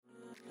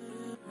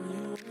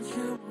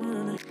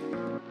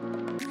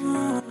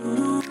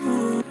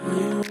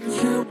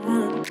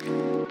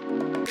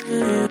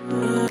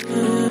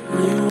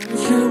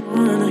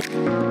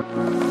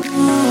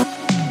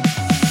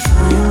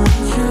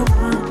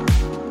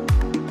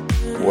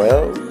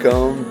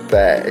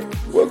back.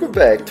 Welcome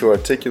back to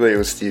Articulate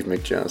with Steve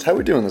McJones. How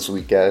we doing this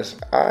week, guys?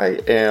 I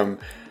am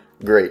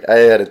great. I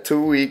had a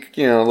 2-week,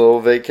 little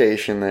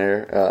vacation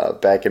there,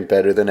 back and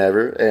better than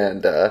ever.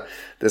 And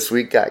this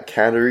week got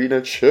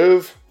Katerina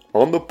Chev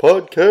on the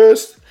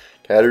podcast.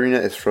 Katerina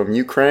is from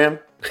Ukraine,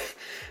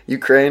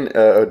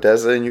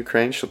 Odessa in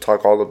Ukraine. She'll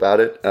talk all about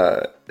it.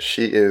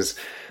 She is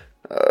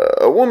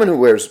a woman who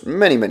wears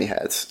many, many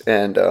hats,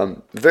 and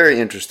very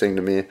interesting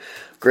to me.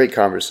 Great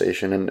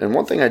conversation. And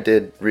one thing I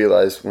did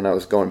realize when I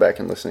was going back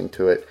and listening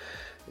to it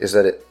is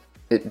that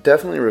it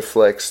definitely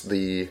reflects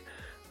the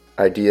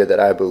idea that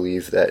I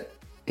believe that,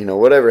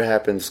 whatever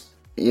happens,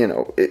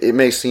 it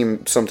may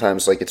seem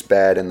sometimes like it's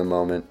bad in the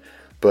moment,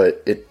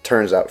 but it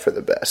turns out for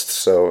the best.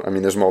 So,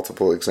 there's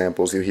multiple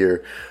examples you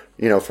hear,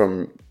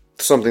 from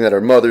something that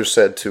her mother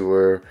said to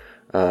her,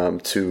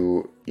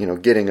 to,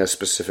 getting a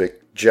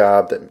specific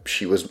job that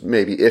she was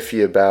maybe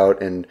iffy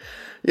about, and,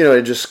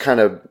 it just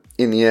kind of,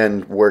 in the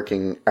end,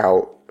 working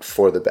out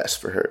for the best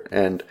for her.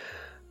 And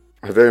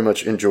I very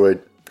much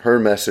enjoyed her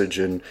message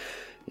and,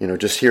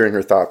 just hearing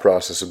her thought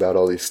process about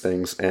all these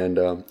things. And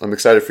I'm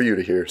excited for you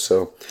to hear.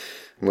 So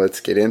let's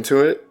get into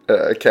it.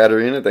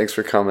 Katerina, thanks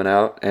for coming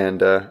out,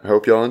 and I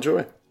hope y'all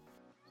enjoy.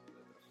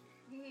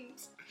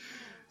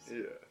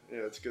 Yeah,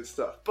 it's good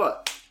stuff.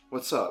 But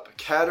what's up?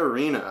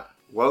 Katerina,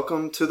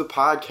 welcome to the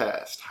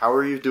podcast. How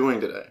are you doing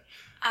today?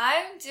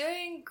 I'm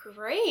doing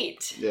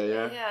great.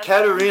 Yeah.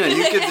 Katerina,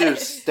 you could do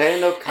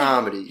stand-up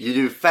comedy. You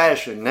do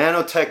fashion,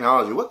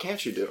 nanotechnology. What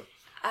can't you do?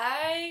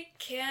 I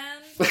can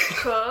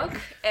cook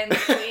and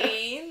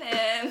clean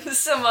and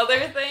some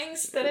other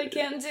things that I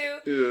can do.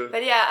 Yeah.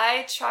 But yeah,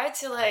 I try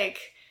to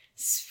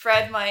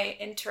spread my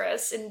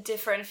interests in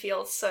different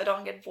fields so I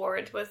don't get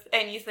bored with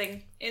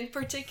anything in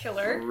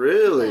particular.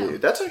 Really? Yeah.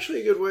 That's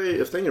actually a good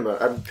way of thinking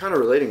about it. I'm kind of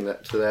relating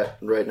to that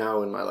right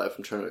now in my life.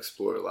 I'm trying to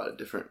explore a lot of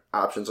different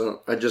options.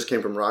 I just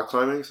came from rock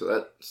climbing, so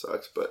that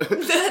sucks, but...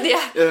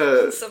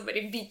 Yeah.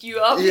 Somebody beat you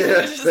up.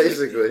 Yeah,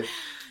 basically.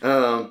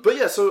 But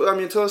yeah, so,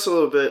 tell us a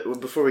little bit,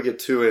 before we get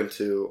too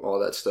into all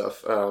that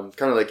stuff,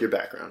 kind of like your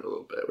background a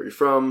little bit. Where you're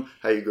from,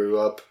 how you grew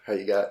up, how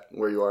you got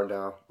where you are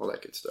now, all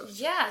that good stuff.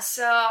 Yeah,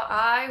 so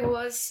I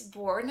was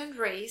born and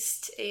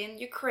raised in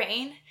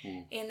Ukraine,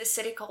 in the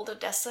city called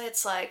Odessa.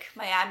 It's like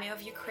Miami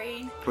of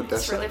Ukraine. Odessa?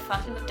 It's really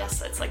fun in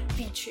Odessa. It's like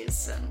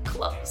beaches and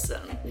clubs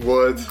and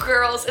What?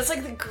 girls. It's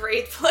like the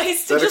great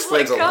place to That just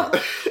explains a come.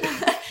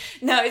 lot.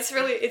 No, it's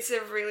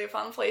a really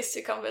fun place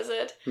to come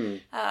visit,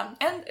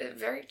 and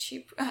very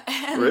cheap.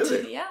 And,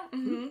 Really? Yeah.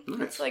 Mm-hmm.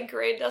 Nice. It's like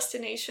great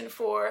destination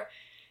for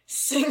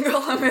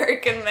single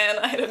American men.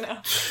 I don't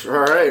know. All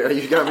right,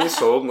 you got me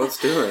sold. Let's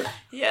do it.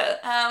 Yeah.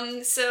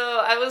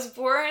 So I was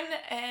born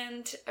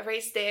and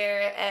raised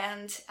there,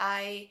 and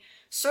I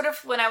sort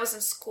of, when I was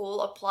in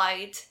school,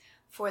 applied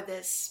for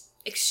this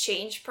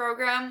exchange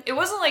program. It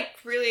wasn't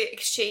really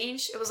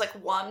exchange. It was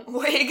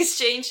one-way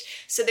exchange.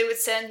 So they would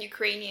send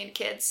Ukrainian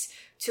kids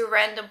to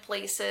random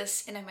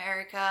places in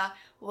America,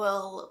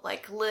 will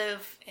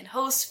live in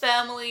host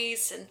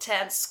families and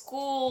attend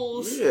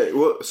schools. Yeah.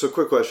 Well, so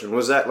quick question: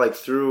 was that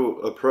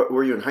through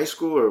were you in high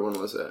school, or when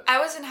was that? I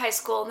was in high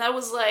school, and that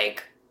was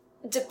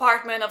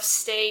Department of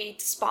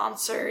State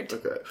sponsored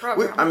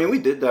program. We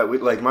did that.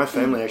 My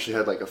family actually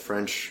had a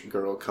French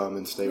girl come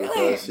and stay with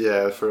us.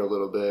 Yeah, for a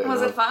little bit.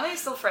 Was it fun? Are you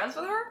still friends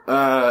with her?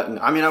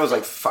 I was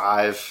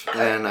 5,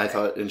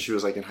 and she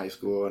was in high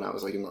school, and I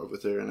was in love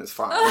with her, and it's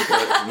fine.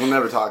 We'll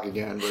never talk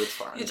again, but it's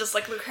fine. You just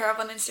look her up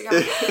on Instagram.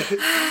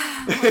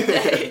 One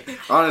day.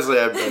 Honestly,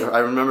 I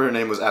remember her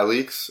name was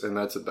Alix, and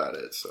that's about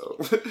it. So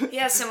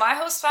yeah. So my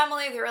host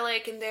family, they were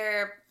in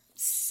their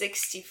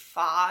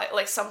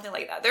 65, something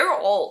like that. They were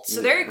old,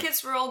 so their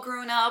kids were all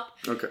grown up.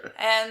 Okay.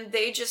 And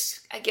they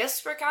just, I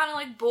guess, were kind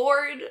of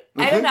bored.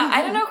 I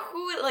don't know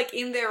who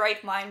in their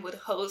right mind would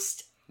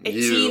host a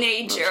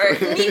teenager.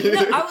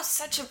 I was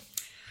such a...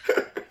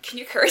 Can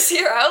you curse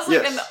here? I was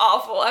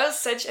I was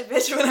such a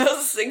bitch when I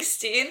was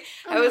 16.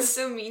 I was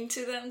so mean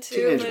to them too.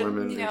 Teenage But,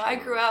 women. I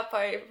grew up,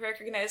 I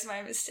recognize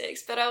my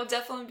mistakes, but I would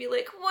definitely be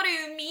what do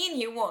you mean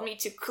you want me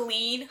to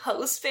clean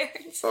host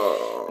parents?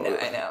 Oh, No,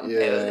 I know. Yeah.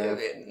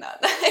 It was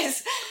not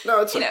nice.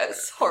 No, it's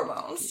it's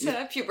hormones,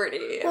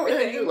 puberty, Well,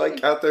 everything. yeah,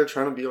 you're out there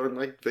trying to be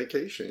on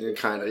vacation. You're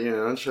kind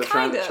of,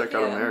 trying to check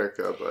out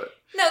America, but...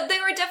 No, they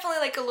were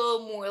definitely a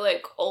little more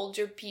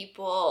older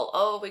people.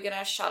 Oh, we're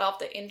gonna shut off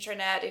the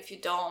internet if you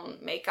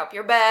don't make up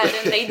your bed,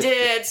 and they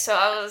did. So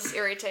I was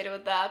irritated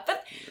with that.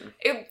 But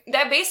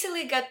that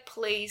basically got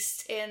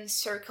placed in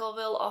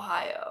Circleville,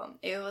 Ohio.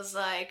 It was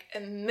a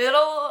middle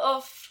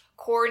of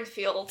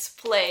cornfields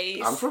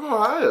place. I'm from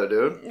Ohio,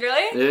 dude.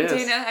 Really?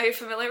 Yes. Are you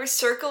familiar with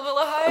Circleville,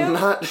 Ohio?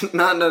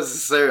 Not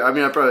necessarily.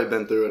 I've probably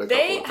been through it a couple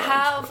They of times.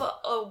 have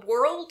a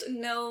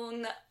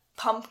world-known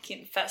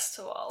pumpkin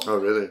festival. Oh,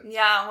 really?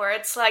 Yeah, where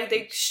it's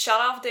they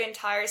shut off the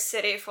entire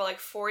city for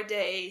 4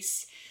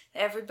 days.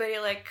 Everybody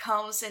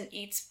comes and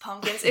eats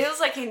pumpkins. It was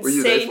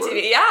insane to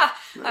me. Yeah.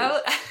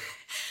 Nice.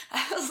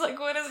 I was like,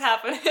 what is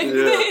happening Yeah.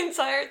 the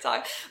entire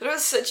time? But it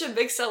was such a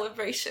big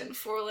celebration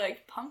for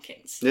like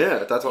pumpkins.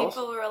 Yeah, that's People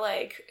awesome. were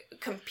like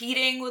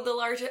competing with the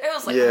larger. It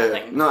was like a whole Yeah,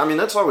 thing. no, I mean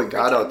that's all we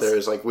got out Returns. there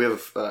is like we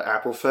have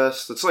Apple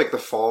Fest. It's like the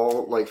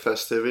fall like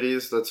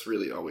festivities. That's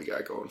really all we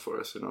got going for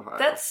us in Ohio.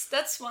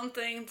 That's one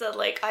thing that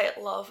like I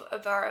love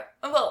about,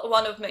 well,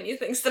 one of many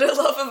things that I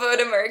love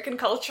about American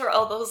culture.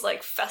 All those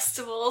like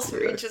festivals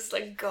where Yeah. you just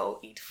like go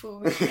eat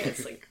food and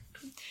it's like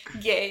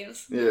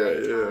games. yeah,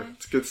 Great yeah, time.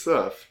 it's good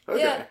stuff.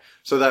 Okay, Yeah.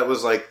 so that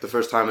was like the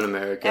first time in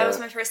America. That was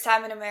my first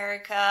time in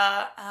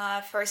America.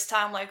 First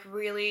time like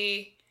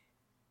really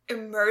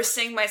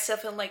immersing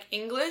myself in like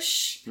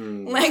English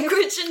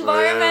language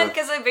environment,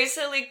 because I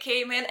basically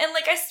came in and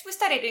like we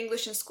studied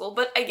English in school,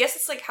 but I guess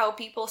it's like how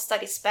people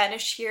study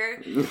Spanish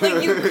here.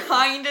 Like you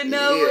kind of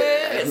know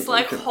Yeah. it. It's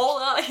like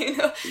hola, you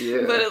know.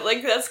 Yeah. But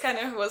like that's kind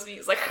of was me.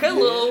 It's like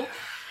hello. Yeah.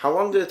 How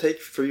long did it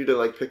take for you to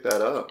like pick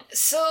that up?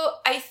 So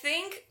I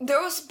think there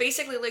was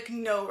basically like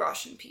no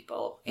Russian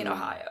people in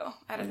Ohio.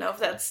 I don't know if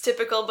that's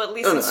typical, but at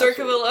least Oh, in no,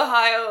 Circleville,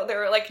 Ohio, there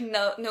were like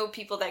no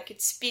people that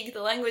could speak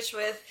the language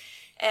with.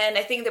 And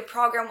I think the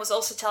program was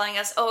also telling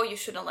us, oh, you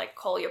shouldn't like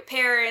call your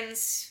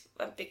parents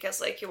because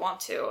like you want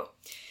to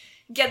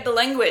get the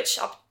language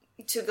up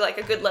to like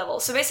a good level.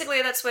 So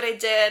basically that's what I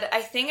did.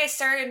 I think I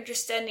started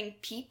understanding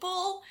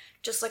people,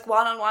 just like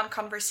one-on-one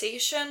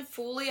conversation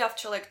fully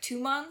after like 2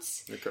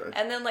 months. Okay.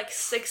 And then like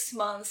 6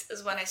 months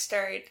is when I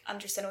started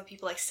understanding what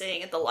people like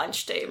saying at the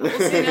lunch tables,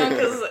 you know,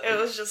 because it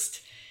was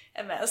just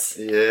a mess.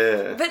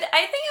 Yeah. But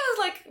I think it was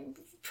like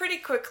pretty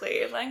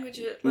quickly. Language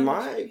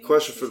My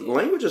question for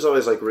language is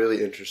always like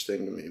really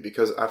interesting to me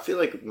because I feel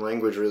like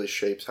language really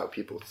shapes how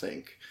people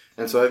think.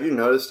 And so have you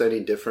noticed any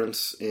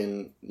difference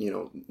in, you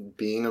know,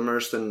 being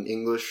immersed in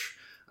English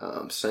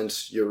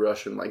since your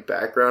Russian like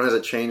background? Has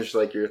it changed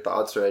like your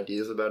thoughts or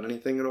ideas about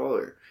anything at all?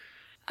 Or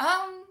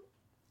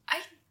I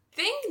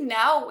think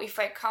now if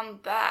I come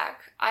back,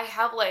 I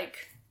have like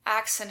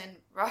accent in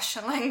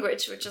Russian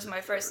language, which is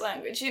my first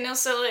language, you know,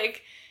 so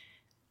like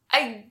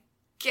I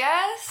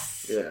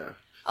guess yeah.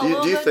 a Do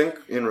little you bit. think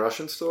in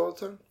Russian still all the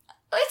time?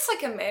 It's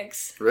like a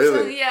mix. Really?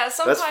 So, yeah, That's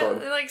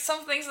sometimes fun. like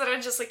some things that are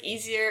just like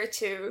easier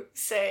to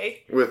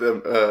say. With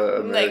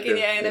American, Like yeah,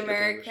 in native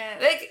American,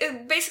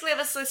 like basically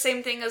that's the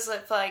same thing as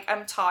if like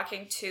I'm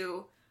talking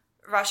to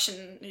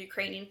Russian,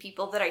 Ukrainian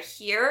people that I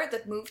hear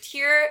that moved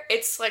here.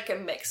 It's like a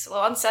mix.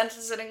 One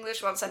sentence in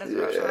English, one sentence in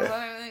Yeah. Russian. one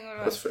sentence in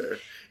That's fair.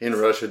 In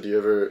Russia, do you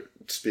ever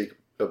speak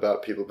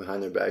about people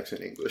behind their backs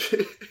in English?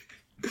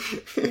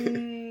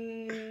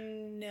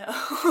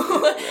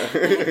 No,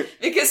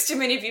 because too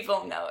many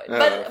people know it. Oh,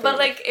 But fair.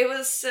 like it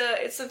was,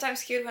 it's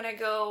sometimes cute when I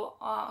go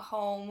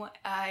home.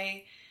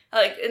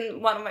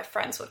 And one of my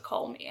friends would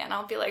call me, and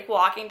I'll be like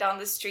walking down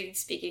the street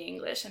speaking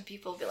English, and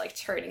people will be like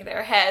turning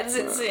their heads.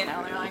 It's they're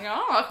like,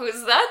 oh,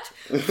 who's that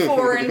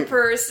foreign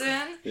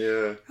person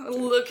Yeah,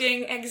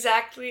 looking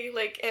exactly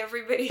like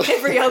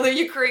every other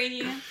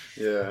Ukrainian?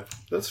 yeah,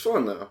 that's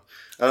fun though.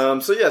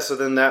 So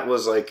then that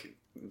was like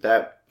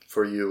that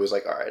for you was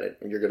like, all right,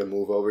 you're gonna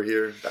move over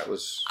here. That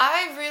was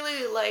I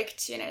really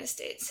liked the United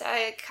States.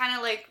 I kind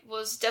of like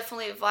was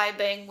definitely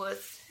vibing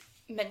with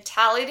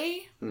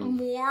mentality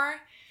more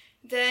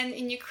than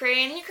in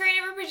Ukraine. In Ukraine,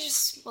 everybody's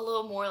just a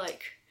little more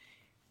like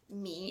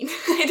mean.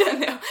 I don't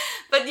know,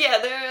 but yeah,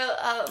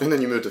 they're. and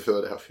then you moved to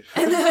Philadelphia.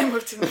 And then I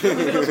moved to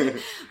Philadelphia,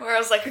 where I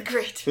was like,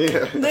 great, Yeah,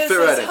 this fit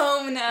right is in.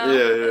 home now.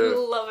 Yeah. I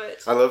love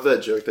it. I love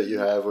that joke that you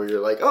have where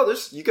you're like, oh,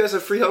 you guys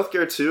have free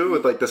healthcare too,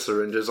 with like the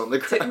syringes on the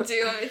Do ground.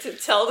 you want me to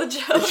tell the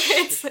joke?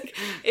 It's like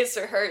it's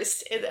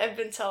rehearsed. I've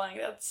been telling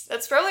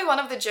that's probably one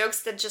of the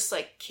jokes that just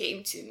like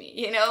came to me,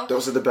 you know.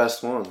 Those are the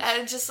best ones.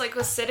 I just like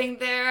was sitting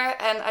there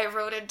and I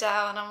wrote it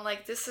down. I'm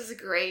like, this is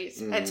great.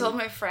 I told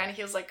my friend,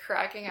 he was like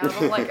cracking up.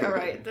 I'm like, all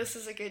right, this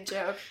is a good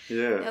joke. I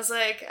Yeah. was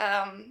like,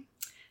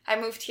 I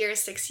moved here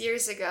 6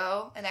 years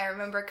ago and I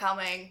remember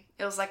coming.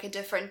 It was like a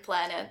different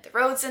planet. The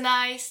roads are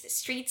nice, the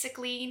streets are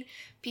clean,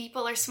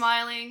 people are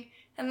smiling.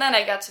 And then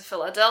I got to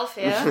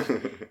Philadelphia.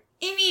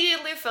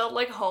 Immediately felt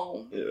like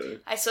home. Yeah.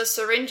 I saw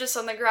syringes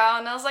on the ground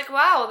and I was like,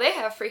 wow, they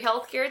have free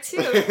healthcare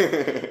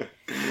too.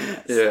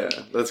 Yeah,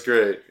 that's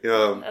great.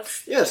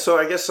 That's Yeah, so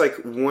I guess like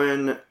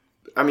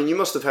you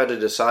must have had to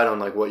decide on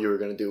like what you were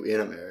going to do in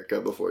America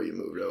before you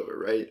moved over,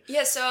 right?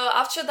 Yeah, so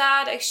after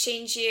that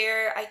exchange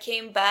year, I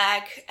came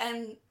back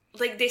and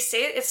like they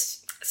say,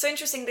 it's so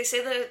interesting. They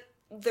say that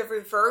the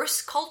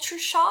reverse culture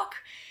shock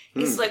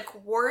is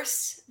like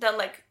worse than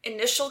like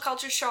initial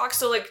culture shock.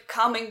 So like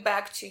coming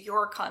back to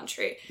your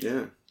country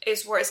Yeah.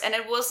 is worse. And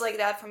it was like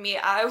that for me.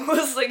 I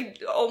was like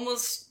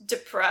almost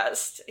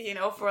depressed,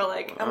 for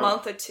like a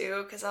month or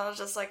two because I was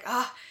just like,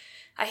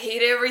 I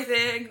hate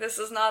everything. This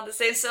is not the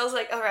same. So I was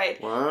like, all right,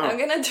 Wow. I'm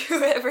going to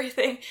do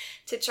everything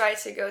to try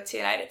to go to the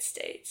United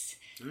States.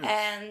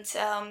 And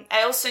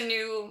I also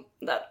knew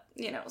that,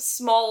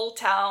 small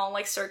town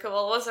like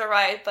Circleville was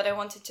alright, but I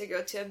wanted to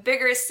go to a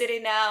bigger city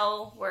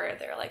now where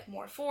there are like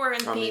more foreign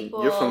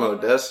people. You're from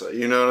Odessa,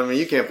 you know what I mean?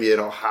 You can't be in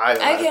Ohio.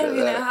 I can't be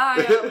in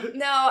Ohio.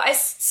 No, I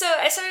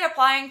started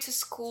applying to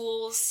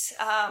schools.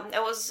 I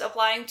was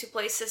applying to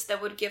places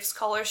that would give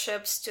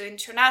scholarships to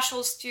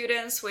international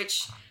students,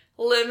 which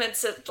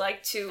limits it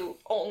like to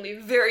only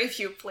very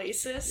few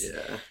places.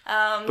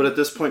 Yeah. But at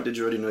this point, did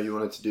you already know you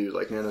wanted to do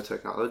like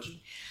nanotechnology?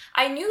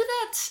 I knew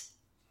that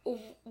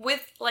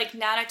with like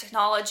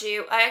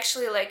nanotechnology, I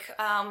actually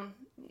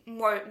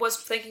was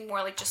thinking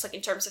more like just like in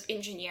terms of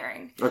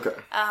engineering. Okay.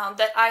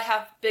 That I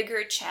have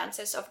bigger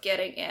chances of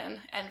getting in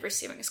and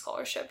receiving a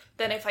scholarship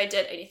than if I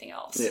did anything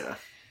else. Yeah.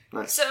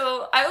 Nice.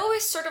 So I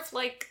always sort of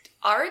liked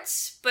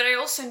arts, but I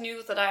also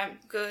knew that I'm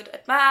good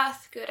at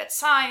math, good at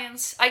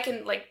science. I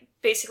can like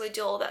basically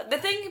do all that. The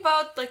thing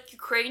about like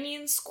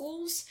Ukrainian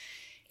schools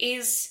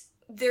is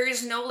there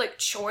is no like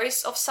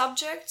choice of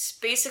subjects.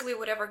 Basically,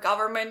 whatever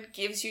government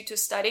gives you to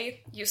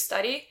study, you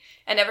study,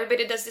 and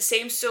everybody does the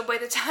same. So by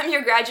the time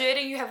you're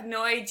graduating, you have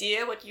no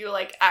idea what you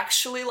like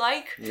actually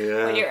like,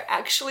 what you're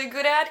actually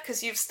good at,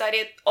 because you've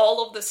studied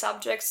all of the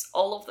subjects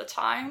all of the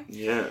time.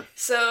 Yeah.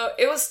 So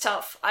it was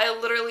tough. I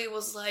literally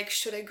was like,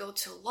 should I go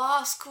to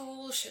law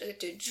school? Should I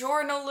do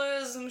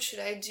journalism? Should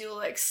I do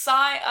like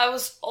science? I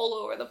was all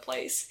over the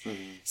place.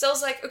 Mm-hmm. So I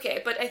was like,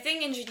 okay, but I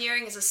think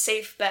engineering is a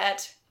safe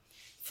bet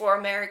for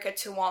America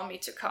to want me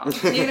to come,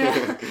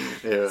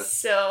 Yeah.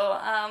 So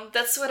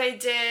that's what I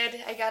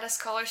did. I got a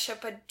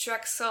scholarship at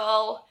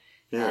Drexel,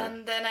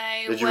 and then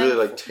Did you really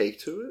like take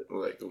to it?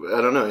 Like,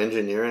 I don't know,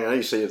 engineering. I know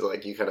you say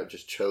like you kind of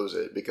just chose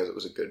it because it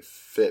was a good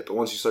fit, but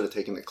once you started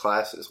taking the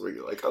classes, where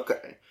you're like,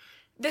 okay.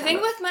 The thing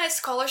with my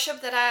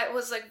scholarship that I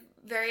was like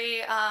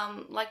very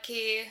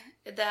lucky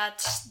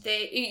that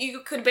you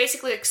could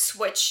basically like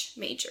switch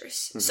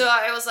majors. Mm-hmm. So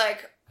I was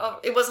like,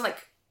 it wasn't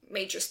like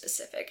major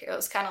specific. It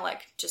was kind of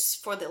like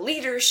just for the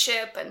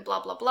leadership and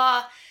blah blah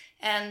blah,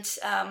 and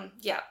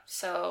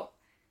so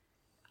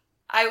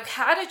I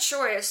had a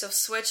choice of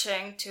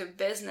switching to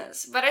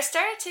business, but I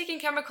started taking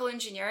chemical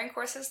engineering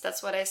courses.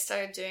 That's what I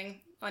started doing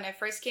when I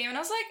first came, and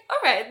I was like,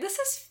 all right, this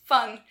is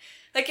fun.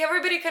 Like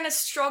everybody kind of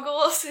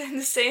struggles in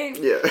the same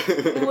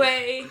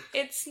way.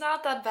 It's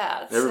not that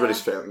bad.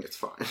 Everybody's failing. It's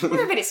fine.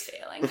 Everybody's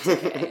failing. It's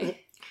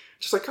okay.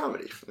 Just like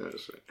comedy.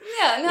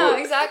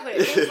 Exactly.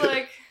 It's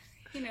like,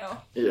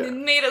 it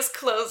made us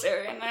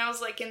closer. And I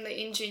was like in the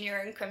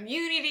engineering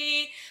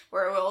community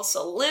where we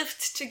also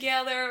lived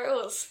together. It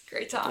was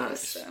great times.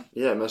 Nice. So.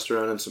 Yeah, messed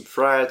around in some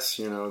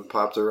frats,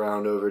 popped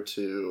around over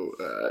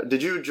to...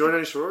 did you join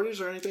any sororities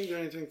or anything? Do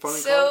anything fun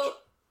in college?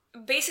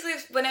 Basically,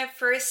 when I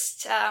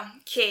first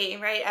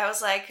came, right, I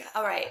was like,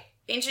 all right,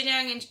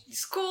 engineering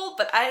is cool,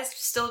 but I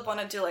still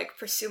want to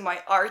pursue my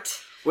art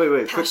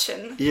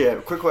passion.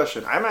 Quick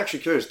question. I'm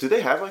actually curious. Do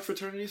they have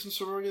fraternities and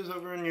sororities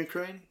over in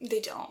Ukraine? They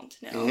don't,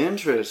 no.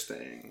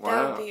 Interesting. Wow.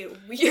 That would be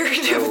weird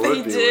if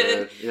they did.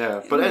 Weird.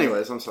 Yeah, but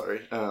anyways, I'm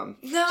sorry. So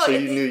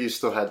you knew you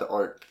still had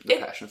the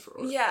passion for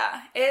art.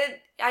 Yeah.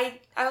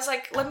 I was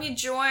like, let me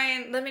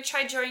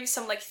try joining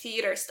some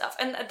theater stuff.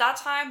 And at that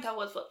time, that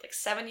was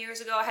 7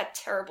 years ago, I had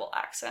terrible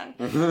accent.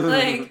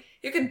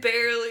 You could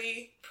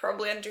barely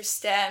probably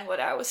understand what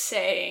I was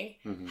saying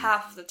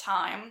half of the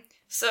time.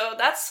 So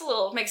that's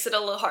makes it a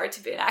little hard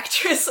to be an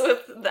actress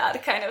with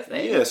that kind of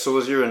thing. Yeah, so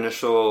was your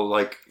initial,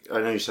 I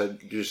know you said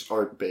just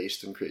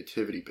art-based and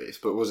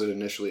creativity-based, but was it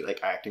initially,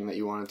 acting that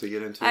you wanted to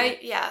get into?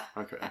 Yeah.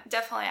 Okay.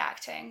 Definitely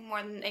acting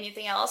more than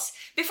anything else.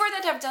 Before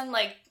that, I've done,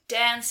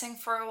 dancing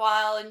for a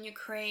while in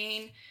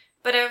Ukraine,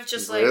 but I've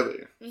just,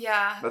 Really?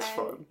 Yeah. That's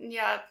fun.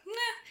 Yeah.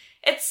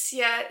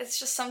 It's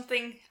just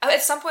something...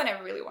 At some point, I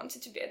really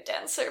wanted to be a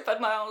dancer,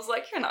 but my mom was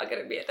like, you're not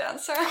going to be a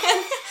dancer.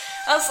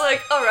 I was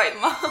like, all right,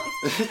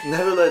 Mom.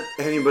 Never let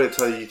anybody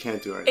tell you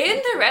can't do anything. In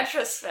the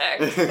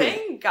retrospect,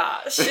 thank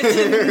gosh, it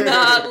did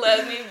not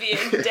let me be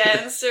a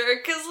dancer,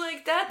 because,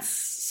 that's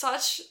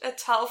such a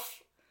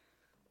tough...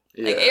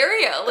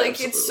 area.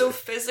 Absolutely. It's so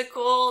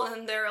physical,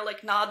 and there are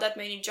not that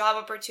many job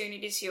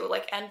opportunities. You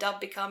end up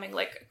becoming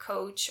a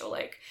coach or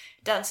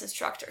dance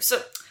instructor. So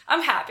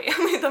I'm happy.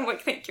 I'm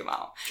like, thank you,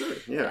 Mom. Sure,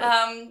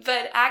 yeah.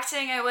 But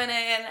acting, I went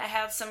in. I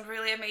had some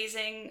really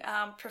amazing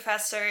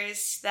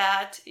professors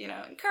that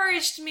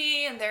encouraged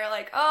me, and they're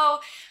like,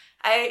 oh.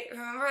 I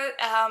remember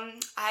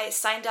I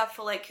signed up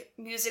for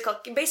musical.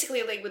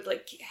 Basically, they would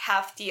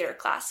have theater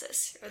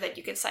classes that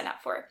you can sign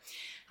up for.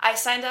 I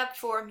signed up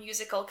for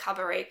musical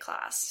cabaret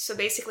class. So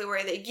basically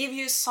where they give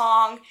you a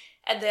song,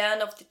 at the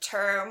end of the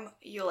term,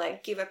 you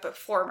give a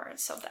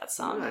performance of that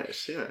song.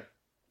 Nice, yeah.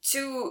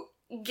 To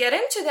get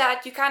into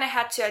that, you kind of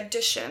had to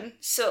audition.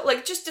 So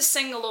just to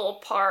sing a little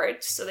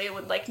part, so they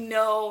would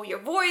know your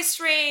voice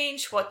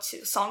range, what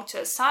song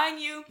to assign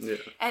you. Yeah.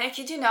 And I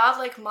kid you not,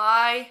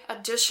 my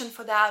audition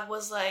for that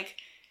was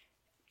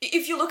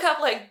if you look up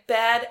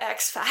bad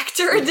X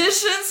Factor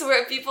auditions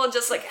where people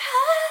just like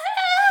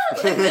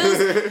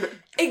this.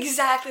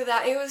 Exactly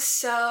that. It was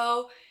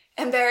so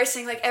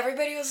embarrassing. Like,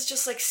 everybody was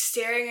just like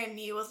staring at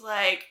me with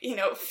like, you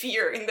know,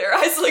 fear in their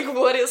eyes, like,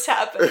 what is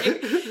happening?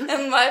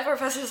 And my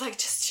professor was like,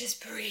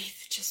 just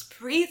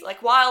breathe,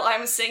 like, while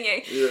I'm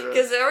singing,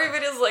 because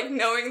everybody's like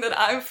knowing that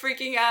I'm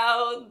freaking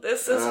out,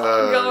 this is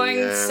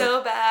going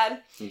so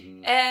bad.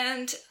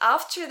 And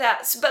after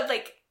that, but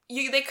like,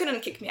 they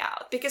couldn't kick me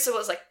out because it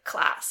was like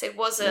class. It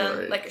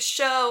wasn't like a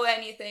show,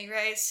 anything,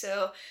 right?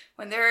 So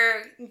when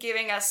they're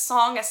giving us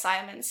song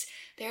assignments,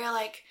 they're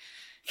like,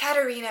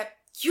 Katarina,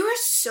 you're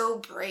so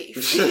brave.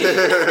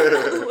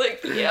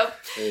 Like, yep,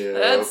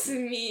 that's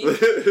me. And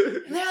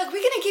they're like,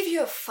 we're gonna give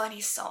you a funny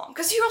song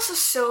because you're also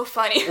so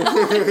funny.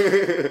 I'm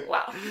like,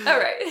 wow, all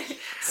right.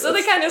 So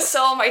they kind of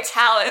saw my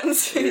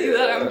talents,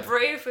 that I'm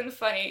brave and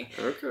funny,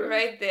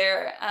 right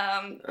there.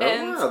 And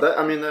wow,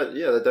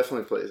 that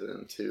definitely plays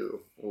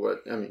into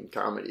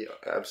comedy,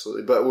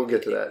 absolutely. But we'll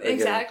get to that again.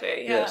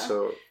 Exactly. Yeah.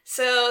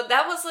 So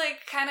that was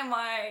like kind of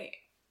my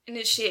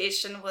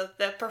initiation with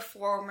the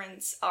performing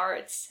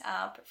arts.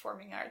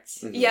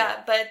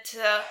 But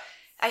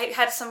I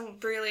had some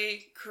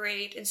really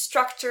great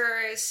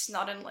instructors,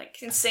 not in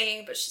like in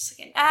singing, but just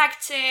like in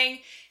acting.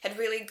 Had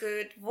really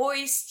good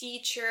voice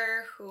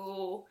teacher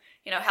who,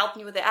 you know, helped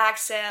me with the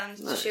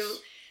accent. Nice. She,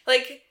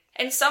 like,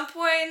 at some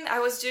point I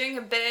was doing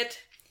a bit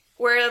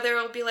where there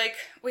will be like,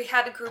 we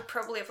had a group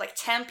probably of like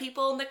 10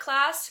 people in the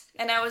class,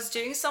 and I was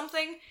doing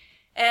something,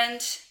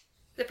 and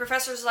the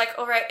professor was like,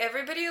 all right,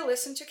 everybody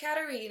listen to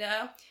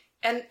Katarina.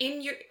 And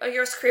in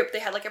your script, they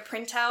had like a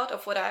printout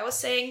of what I was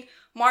saying.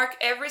 Mark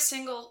every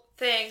single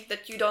thing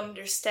that you don't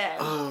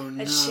understand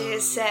that she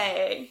is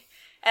saying.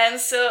 And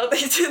so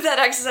they did that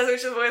exercise,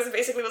 which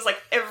was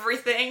like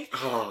everything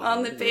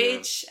on the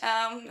page.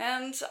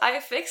 And I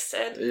fixed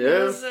it.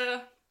 Yeah.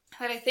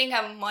 But I think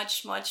I'm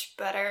much, much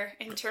better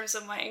in terms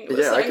of my English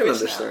Yeah, I can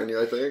language understand now.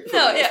 you, I think.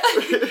 No,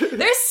 yeah.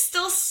 There's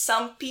still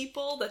some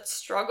people that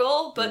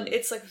struggle, but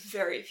it's like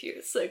very few.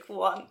 It's like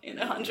 1 in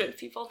 100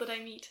 people that I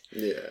meet.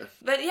 Yeah.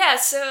 But yeah,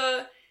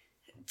 so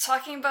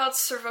talking about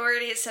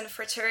sororities and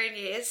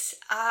fraternities,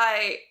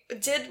 I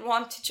did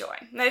want to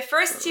join. My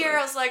first year,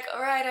 I was like,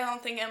 all right, I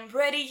don't think I'm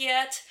ready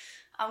yet.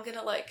 I'm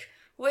gonna like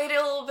wait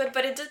a little bit,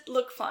 but it did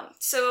look fun.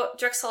 So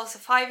Drexel is a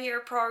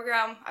 5-year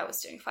program. I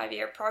was doing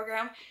 5-year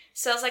program.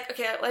 So I was like,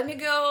 okay, let me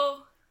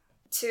go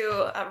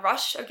to a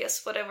Rush, I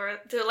guess, whatever,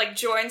 to like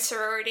join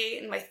sorority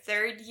in my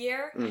 3rd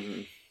year.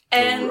 Mm-hmm.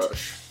 And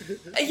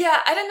yeah,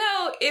 I don't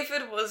know if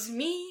it was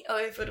me or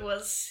if it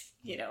was,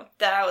 you know,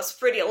 that I was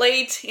pretty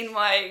late in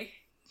my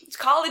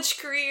college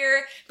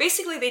career.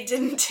 Basically, they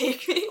didn't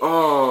take me.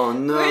 Oh,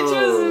 no. Which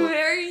was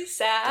very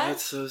sad.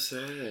 That's so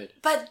sad.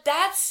 But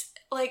that's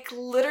like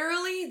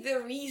literally the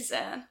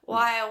reason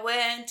why I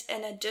went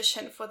and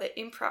auditioned for the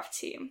improv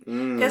team.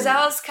 Because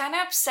I was kind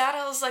of upset.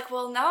 I was like,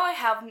 well, now I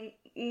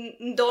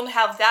don't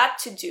have that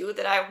to do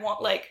that I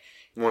want, like,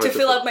 to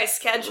fill out my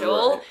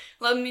schedule. Right.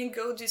 Let me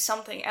go do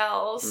something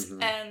else.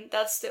 And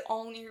that's the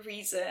only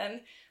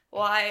reason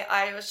why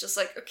I was just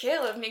like, okay,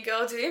 let me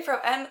go do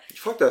improv. And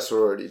fuck that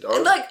sorority,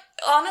 dog. Like,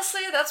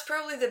 honestly, that's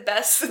probably the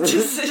best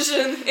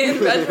decision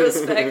in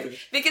retrospect.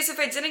 Because if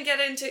I didn't get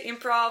into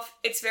improv,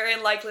 it's very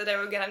likely that I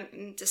would get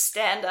into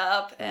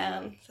stand-up.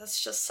 And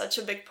that's just such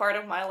a big part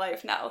of my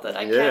life now that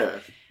I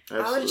can't.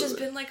 Absolutely. I would have just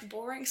been like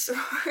boring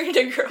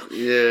sorority girl.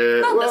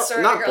 Yeah. Not that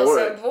sorority girl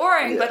so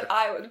boring, but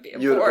I would be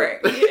boring.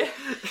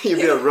 You'd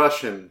be a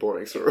Russian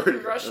boring sorority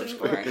girl. Russian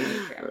boring.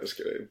 I was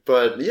kidding.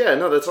 But yeah,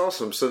 no, that's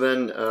awesome. So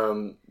then,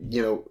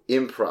 you know,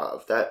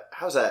 improv,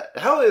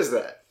 how is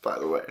that, by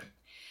the way?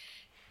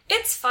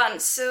 It's fun.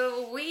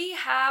 So we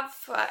have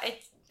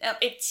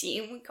a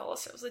team, we call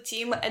ourselves a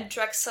team at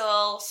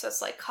Drexel, so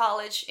it's like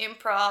college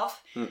improv.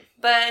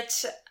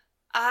 But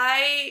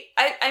I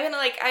mean,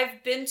 like,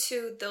 I've been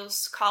to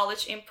those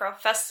college improv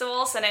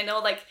festivals, and I know,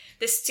 like,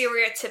 the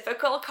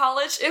stereotypical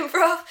college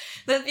improv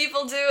that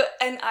people do,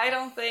 and I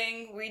don't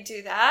think we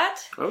do that.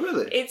 Oh,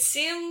 really? It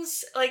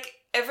seems like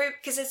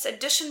because it's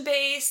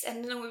audition-based,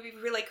 and then we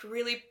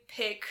really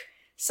pick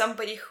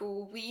somebody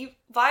who we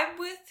vibe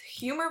with,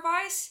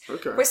 humor-wise.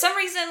 Okay. For some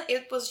reason,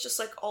 it was just,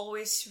 like,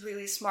 always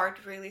really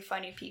smart, really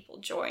funny people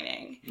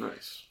joining.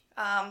 Nice.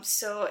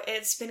 So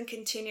it's been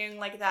continuing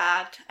like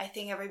that. I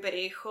think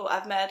everybody who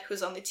I've met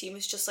who's on the team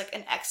is just like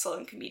an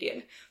excellent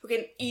comedian who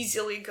can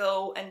easily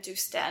go and do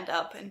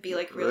stand-up and be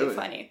like really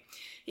funny.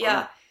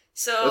 Yeah. Wow.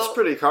 So that's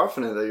pretty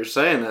confident that you're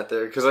saying that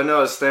there, because I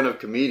know as stand-up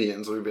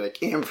comedians we'd be like,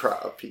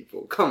 improv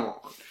people, come on.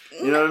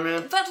 You know what I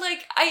mean? But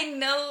like, I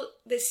know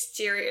the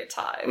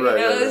stereotype,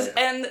 right.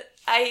 And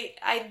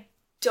I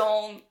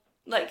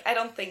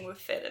don't think we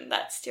fit in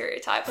that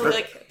stereotype.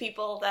 Like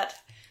people that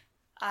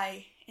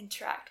I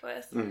interact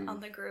with on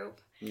the group.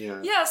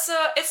 Yeah,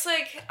 so it's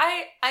like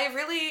I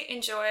really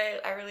enjoy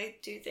it. I really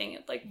do think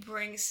it like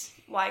brings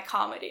my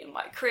comedy and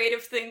my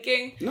creative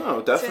thinking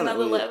definitely to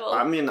another level.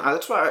 I mean,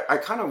 that's why I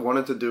kind of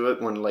wanted to do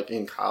it when like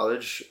in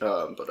college,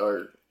 but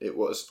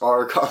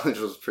our college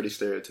was pretty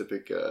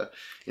stereotypic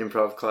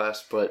improv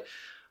class, but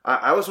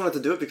I always wanted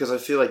to do it because I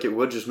feel like it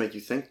would just make you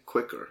think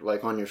quicker,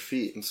 like on your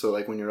feet. And so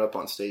like when you're up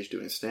on stage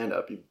doing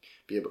stand-up, you'd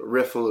be able to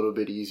riff a little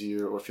bit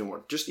easier or feel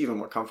more, just even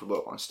more comfortable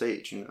up on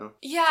stage, you know?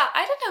 Yeah,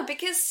 I don't know,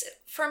 because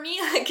for me,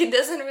 like, it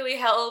doesn't really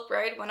help,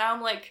 right? When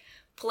I'm, like,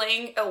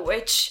 playing a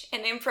witch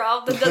in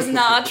improv, that does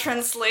not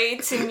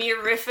translate to me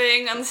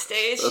riffing on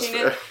stage, That's you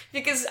know? fair.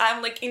 Because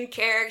I'm, like, in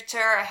character,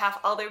 I have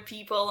other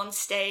people on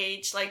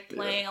stage, like,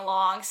 playing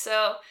along,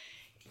 so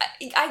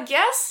I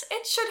guess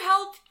it should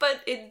help,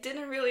 but it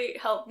didn't really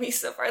help me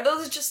so far.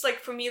 Those are just, like,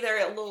 for me,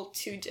 they're a little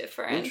too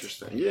different.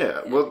 Interesting.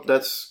 Yeah, well,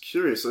 that's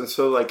curious. And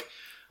so, like,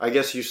 I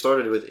guess you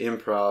started with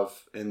improv,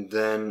 and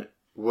then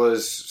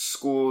was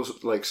school,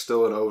 like,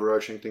 still an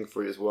overarching thing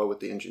for you as well with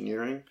the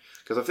engineering?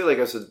 Because I feel like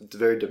that's a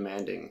very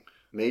demanding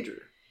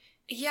major.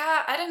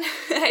 Yeah, I don't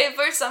know.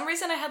 For some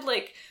reason, I had,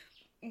 like,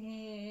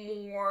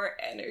 more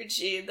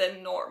energy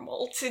than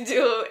normal to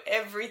do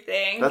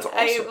everything. That's awesome.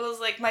 I was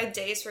like, my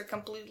days were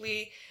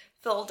completely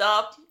filled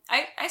up.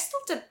 I still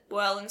did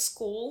well in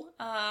school.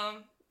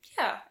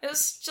 Yeah, it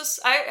was just,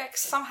 I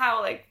somehow,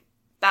 like,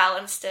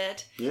 balanced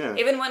it. Yeah.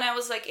 Even when I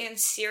was, like, in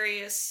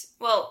serious,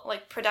 well,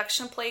 like,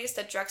 production plays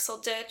that Drexel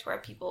did, where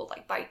people,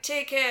 like, buy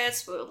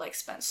tickets, we would, like,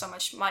 spend so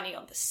much money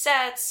on the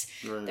sets.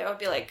 Right. There would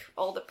be, like,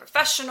 all the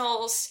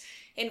professionals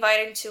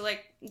invited to,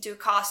 like, do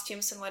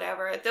costumes and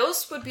whatever.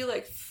 Those would be,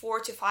 like,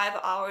 4 to 5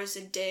 hours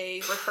a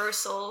day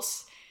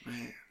rehearsals.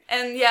 Man.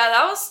 And yeah,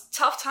 that was a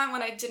tough time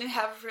when I didn't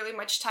have really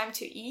much time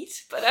to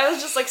eat, but I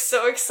was just, like,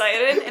 so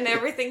excited in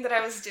everything that I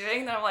was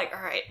doing that I'm like,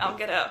 all right,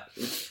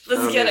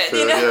 let's get it,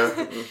 you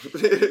know?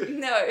 Yeah.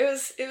 No,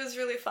 it was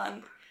really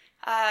fun.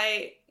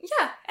 And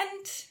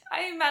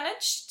I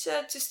managed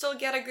to still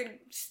get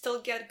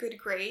good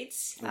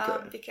grades,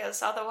 Okay.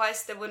 because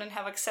otherwise they wouldn't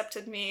have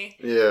accepted me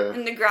Yeah.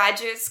 in the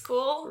graduate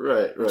school,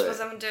 Right, which right. was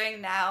what I'm doing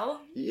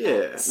now.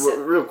 Yeah. So- Well,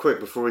 real quick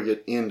before we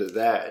get into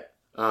that,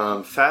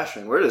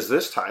 fashion, where does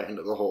this tie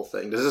into the whole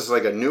thing? Is this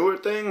like a newer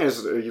thing?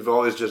 Or you've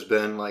always just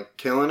been like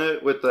killing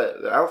it with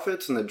the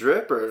outfits and the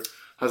drip, or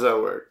how's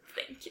that work?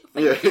 Thank you.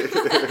 Yeah.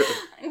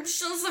 It's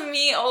just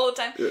me all the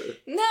time. Yeah.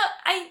 No,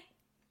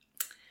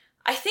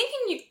 I think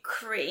in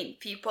Ukraine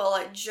people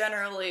are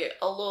generally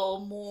a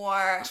little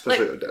more,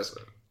 Especially like, Odessa.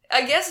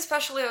 I guess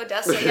especially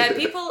Odessa. Yeah,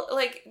 people,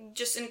 like,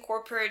 just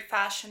incorporate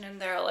fashion in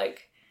their,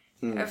 like,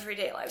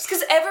 everyday lives.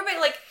 Because everybody,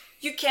 like,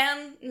 you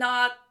can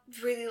not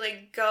really,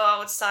 like, go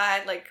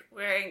outside, like,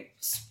 wearing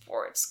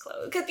sports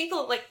clothes. Because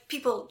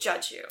people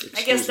judge you.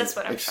 I guess that's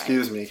what I'm trying.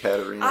 Excuse me,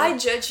 Katerina. I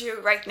judge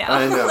you right now.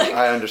 I know, Like,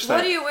 I understand.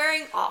 What are you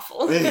wearing?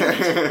 Awful.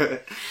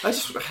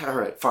 All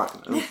right,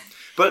 fine.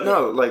 But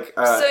no, like...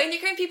 So in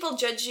Ukraine, people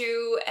judge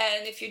you,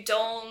 and if you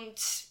don't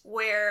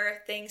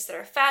wear things that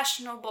are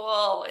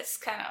fashionable, it's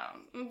kind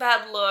of a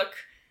bad look.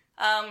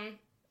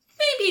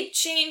 Maybe it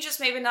changes,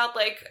 maybe not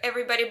like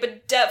everybody,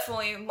 but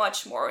definitely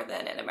much more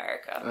than in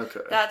America. Okay.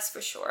 That's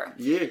for sure.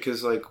 Yeah,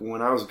 because, like,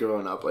 when I was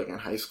growing up, like, in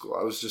high school,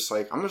 I was just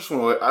like, I'm just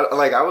gonna...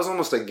 I was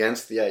almost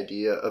against the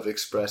idea of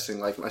expressing,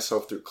 like,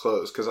 myself through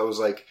clothes, because I was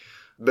like...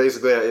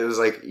 Basically, it was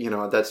like, you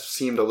know, that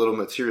seemed a little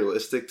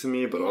materialistic to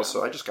me, but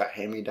also I just got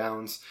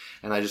hand-me-downs,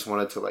 and I just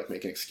wanted to, like,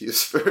 make an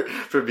excuse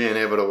for being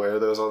able to wear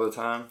those all the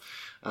time.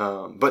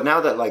 But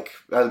now that, like,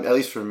 at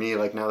least for me,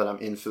 like, now that I'm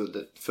in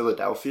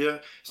Philadelphia,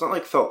 it's not,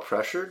 like, felt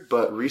pressured,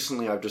 but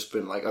recently I've just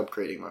been, like,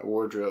 upgrading my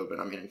wardrobe, and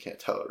I mean, I can't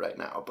tell it right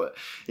now, but,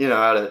 you know,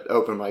 out at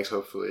open mics,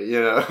 hopefully, you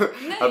know,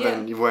 I've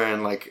been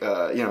wearing, like,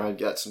 you know, I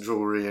got some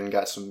jewelry and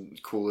got some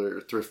cooler,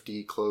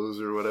 thrifty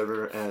clothes or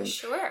whatever, and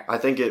Sure. I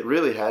think it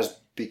really has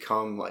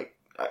become, like,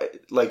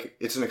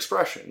 it's an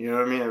expression, you know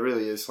what I mean? It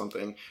really is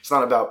something. It's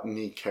not about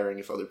me caring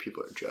if other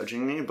people are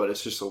judging me, but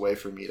it's just a way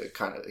for me to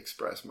kind of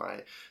express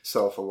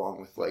myself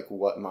along with, like,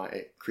 what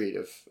my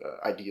creative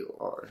ideal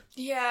are.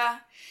 Yeah.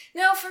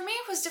 No, for me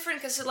it was different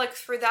because, like,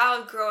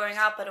 throughout growing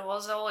up, it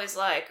was always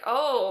like,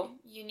 oh,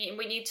 we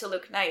need to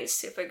look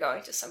nice if we're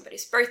going to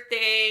somebody's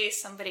birthday,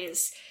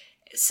 somebody's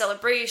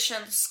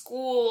celebration,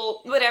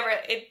 school, whatever.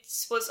 It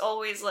was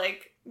always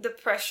like the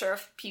pressure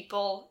of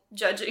people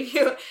judging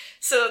you,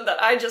 so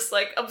that I just,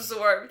 like,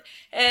 absorbed.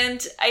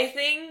 And I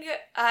think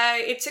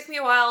it took me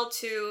a while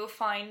to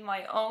find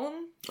my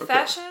own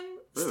fashion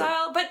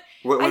style, but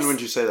When would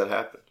you say that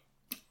happened?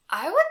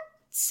 I would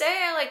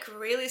say I, like,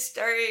 really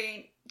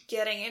started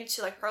getting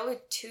into, like, probably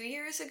 2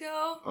 years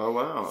ago. Oh,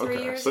 wow.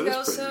 3 years so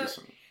ago, it's pretty so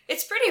recent.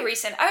 it's pretty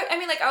recent. I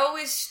mean, like, I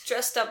always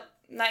dressed up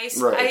nice.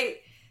 Right.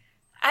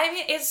 I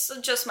mean, it's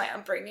just my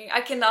upbringing.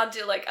 I cannot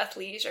do, like,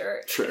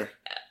 athleisure. Sure.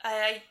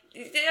 Like,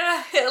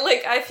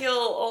 I feel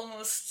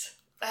almost,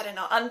 I don't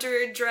know,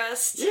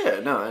 underdressed. Yeah,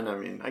 no, and I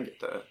mean, I get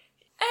that.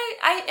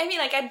 I mean,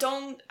 like,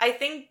 I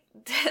think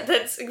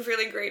that's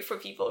really great for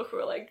people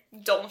who, like,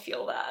 don't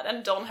feel that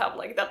and don't have,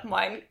 like, that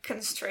mind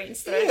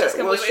constraints that are just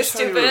completely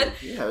stupid.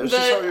 It's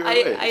just how you're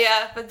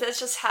raised. But that's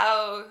just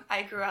how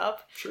I grew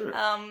up. Sure.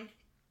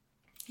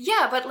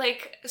 Yeah, but,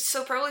 like,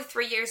 so probably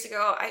 3 years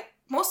ago, I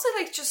mostly,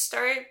 like, just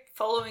started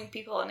following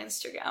people on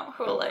Instagram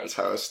who are, like, that's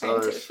how it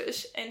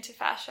starts. into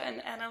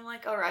fashion, and I'm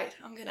like, all right,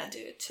 I'm gonna do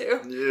it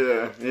too.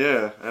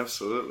 Yeah,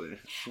 absolutely.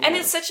 Yeah. And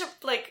it's such a,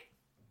 like,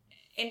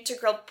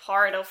 integral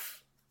part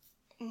of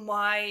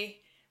my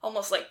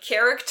almost like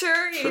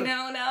character, you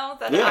know, now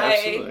that Yeah, I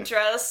absolutely.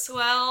 dress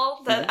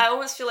well, that I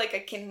almost feel like I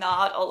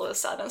cannot all of a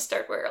sudden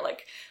start wearing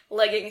like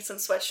leggings and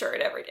sweatshirt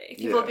every day.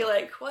 People will be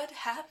like, what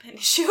happened?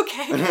 Is she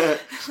okay?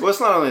 Well, it's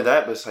not only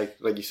that, but it's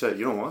like you said,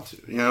 you don't want to.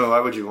 You know,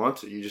 why would you want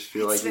to? You just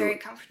feel It's like very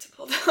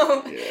comfortable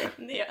though. Yeah.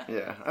 Yeah.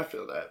 Yeah, I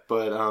feel that.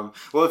 But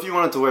well, if you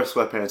wanted to wear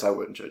sweatpants, I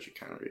wouldn't judge you,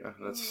 Canaria.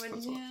 That's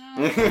all.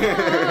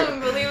 I don't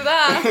believe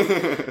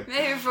that.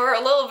 Maybe for a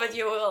little bit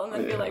you will, and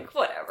then be like,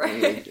 whatever.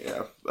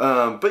 Yeah.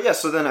 But yeah,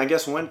 so then I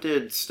guess when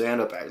did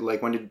stand-up,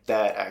 like, when did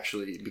that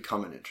actually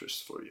become an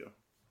interest for you?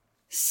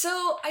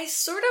 So I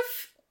sort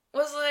of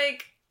was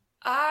like,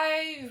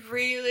 I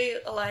really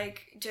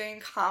like doing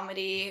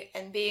comedy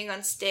and being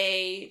on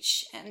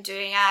stage and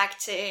doing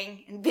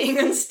acting and being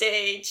on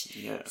stage.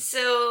 Yeah.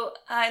 So,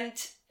 and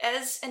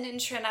as an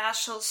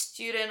international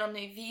student on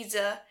a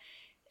visa,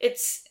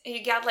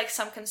 you got like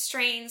some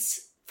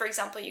constraints. For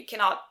example, you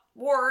cannot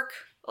work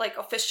like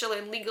officially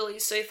and legally.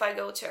 So if I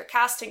go to a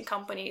casting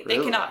company, they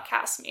Really? cannot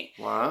cast me.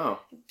 Wow.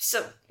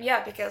 So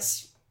yeah,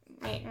 because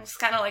it's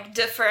kind of like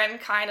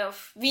different kind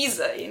of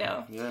visa, you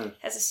know. Yeah.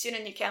 As a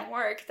student, you can't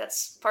work.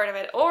 That's part of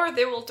it, or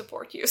they will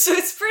deport you. So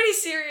it's pretty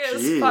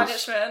serious Jeez.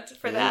 punishment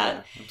for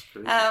that. That's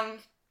crazy.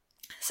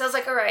 So I was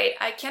like, all right,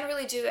 I can't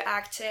really do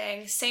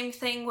acting. Same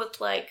thing with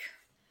like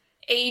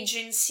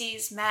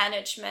agencies,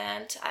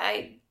 management.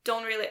 I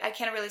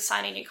can't really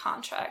sign any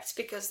contracts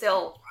because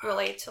they'll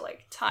relate to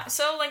like time.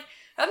 So like,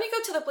 let me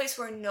go to the place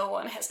where no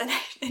one has an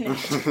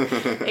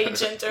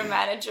agent or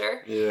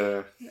manager,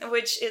 Yeah.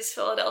 which is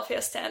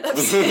Philadelphia stand-up.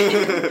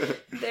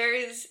 There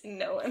is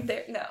no one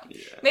there. No,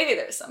 Yeah. maybe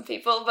there's some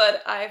people,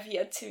 but I've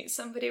yet to meet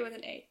somebody with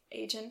an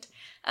agent.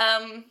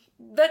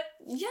 But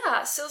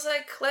yeah, so it's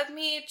like, let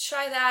me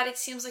try that. It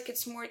seems like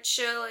it's more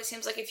chill. It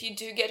seems like if you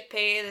do get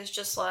paid, it's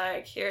just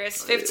like,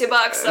 here's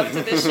 $50 up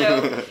to the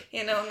show,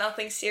 you know,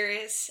 nothing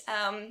serious.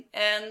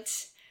 And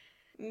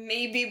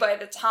maybe by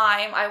the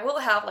time I will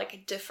have like a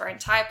different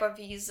type of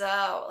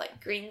visa or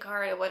like green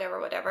card or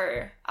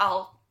whatever,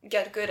 I'll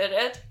get good at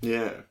it.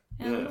 Yeah.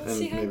 And Yeah, we'll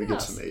see and how it maybe get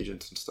goes. some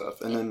agents and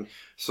stuff. And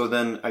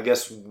then I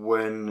guess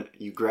when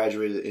you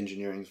graduated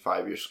engineering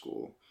 5-year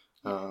school,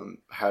 so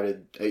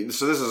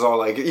this is all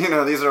like, you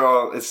know, these are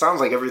all, it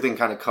sounds like everything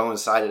kind of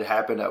coincided,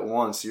 happened at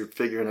once. You're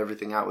figuring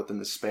everything out within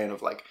the span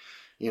of like,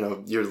 you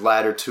know, your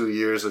latter 2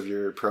 years of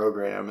your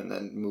program and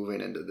then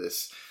moving into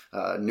this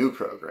new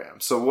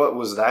program. So what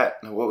was that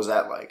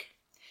like?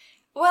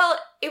 Well,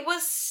 it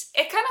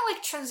kind of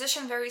like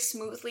transitioned very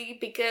smoothly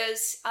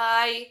because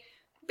I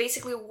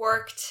basically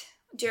worked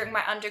during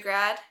my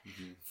undergrad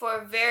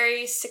for a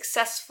very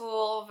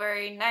successful,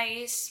 very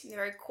nice,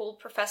 very cool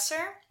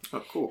professor.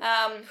 Oh, cool.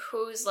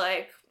 Who's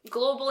like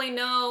globally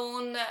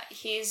known.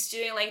 He's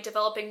doing like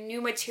developing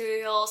new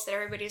materials that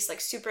everybody's like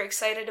super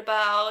excited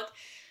about.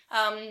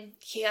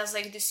 He has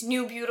like this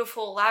new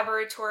beautiful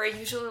laboratory.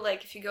 Usually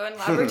like if you go in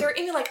laboratory,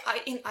 even like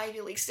in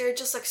Ivy Leagues, they're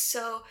just like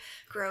so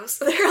gross.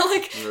 They're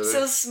like Really?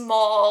 so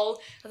small.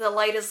 The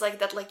light is like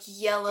that like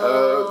yellow.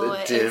 Oh,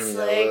 the dim it's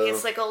yellow.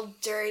 It's like all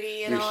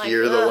dirty, You like,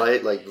 hear the ugh.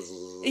 light like...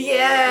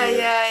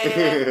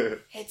 Yeah.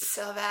 It's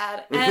so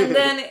bad. And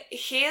then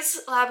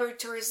his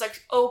laboratory is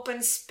like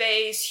open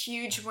space,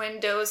 huge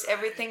windows,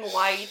 everything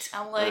white.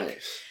 I'm like,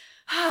 Nice.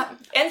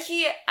 and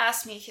he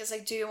asked me, he's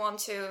like, do you want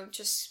to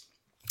just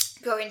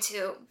go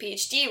into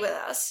PhD with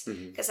us?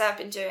 Because I've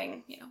been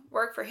doing, you know,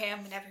 work for him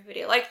and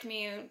everybody liked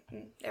me and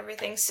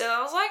everything. So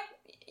I was like,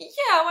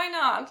 yeah, why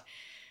not?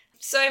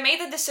 So I made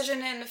the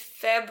decision in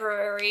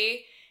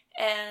February,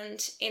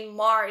 and in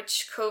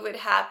March, COVID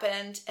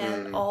happened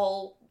and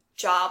all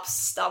jobs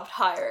stopped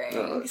hiring.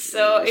 Oh,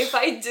 so geez. if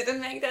I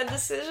didn't make that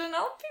decision,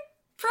 I'll be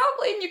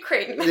probably in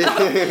Ukraine now.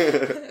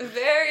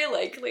 Very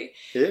likely.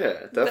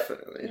 Yeah,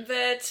 definitely.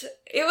 But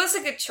it was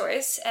a good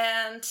choice,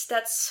 and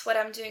that's what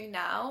I'm doing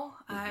now.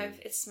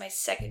 It's my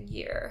second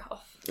year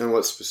of. And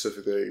what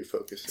specifically are you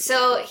focusing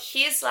So on?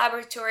 his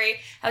laboratory,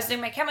 I was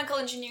doing my chemical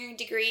engineering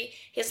degree.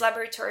 His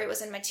laboratory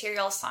was in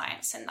material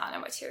science and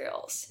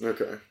nanomaterials.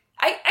 Okay.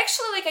 I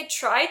actually, I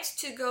tried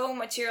to go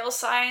material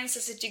science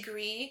as a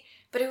degree,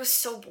 but it was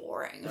so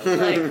boring. It was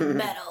like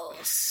metals,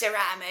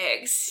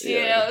 ceramics, you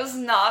know, it was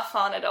not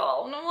fun at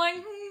all. And I'm like,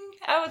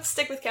 I would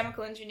stick with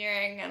chemical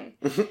engineering and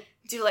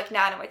do like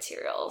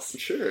nanomaterials.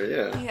 Sure,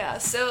 yeah. Yeah,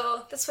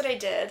 so that's what I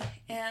did.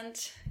 And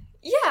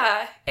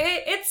yeah,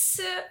 it's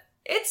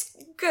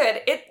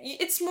good.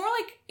 It's more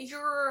like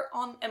you're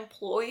on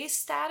employee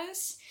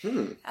status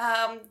than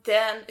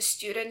a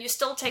student. You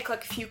still take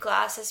like a few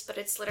classes, but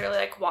it's literally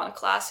like one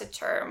class a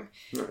term.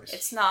 Nice.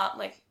 It's not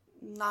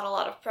a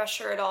lot of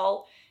pressure at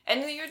all.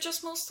 And you're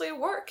just mostly at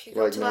work. You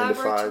go Like to 9 to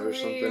 5 or laboratory.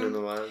 something in the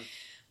lab?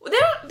 Well,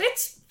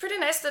 it's pretty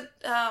nice that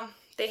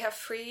they have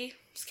free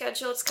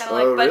schedule. It's kind of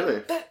Oh, like,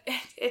 really? but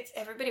it's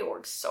everybody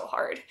works so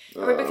hard.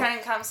 Oh. Everybody kind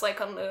of comes like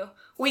on the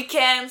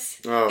weekends.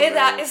 Oh, It's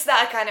man.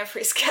 that kind of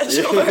free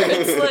schedule where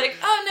it's like,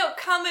 oh no,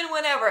 come in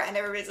whenever, and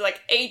everybody's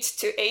like 8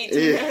 to 8.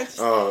 You know? Yeah.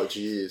 Oh,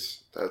 jeez.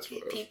 That's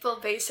rough. People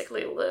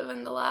basically live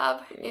in the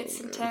lab. It's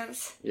man.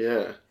 intense.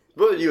 Yeah.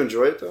 But you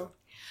enjoy it, though?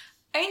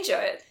 I enjoy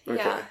it. Okay.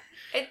 Yeah,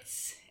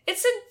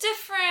 it's a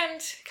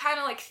different kind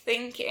of like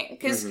thinking,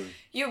 because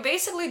you're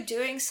basically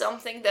doing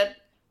something that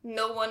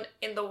no one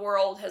in the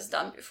world has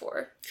done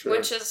before,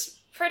 which is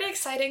pretty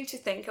exciting to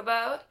think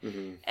about.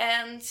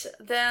 And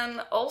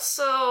then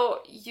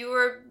also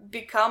you're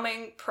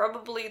becoming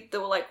probably the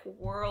like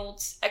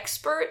world's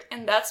expert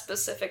in that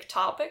specific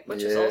topic,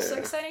 which is also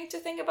exciting to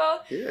think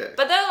about.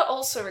 But that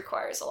also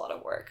requires a lot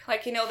of work.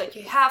 Like, you know, that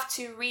you have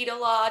to read a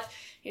lot,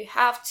 you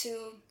have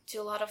to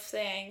do a lot of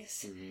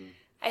things.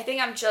 I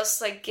think I'm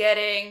just like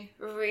getting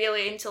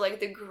really into like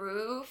the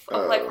groove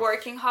of like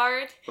working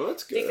hard. Well,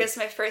 that's good. Because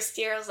my first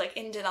year I was like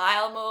in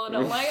denial mode.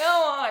 I'm like,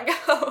 I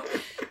don't want to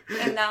go.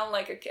 And now I'm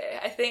like, okay,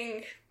 I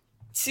think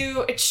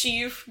to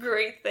achieve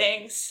great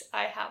things,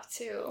 I have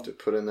to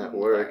put in that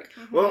work.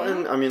 Well,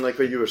 and I mean, like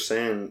what you were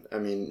saying, I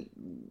mean,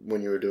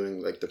 when you were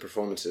doing like the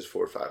performances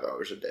 4 or 5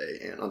 hours a day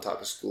and on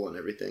top of school and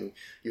everything,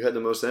 you had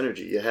the most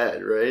energy you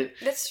had, right?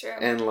 That's true.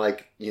 And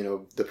like, you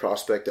know, the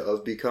prospect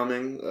of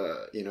becoming,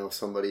 you know,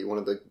 somebody, one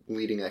of the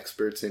leading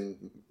experts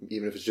in,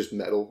 even if it's just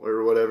metal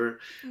or whatever,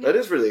 that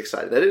is really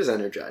exciting. That is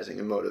energizing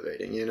and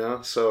motivating, you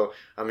know? So,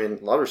 I mean,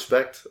 a lot of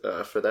respect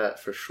for that,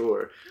 for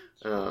sure.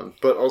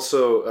 But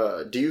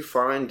also, do you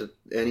find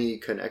any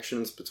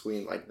connections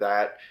between like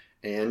that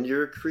and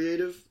your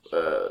creative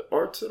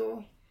arts at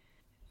all?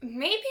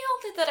 Maybe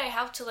only that I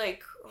have to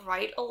like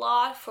write a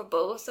lot for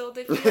both of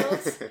the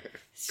fields.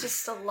 It's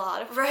just a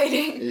lot of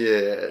writing.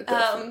 Yeah,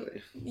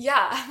 definitely.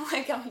 Yeah, I'm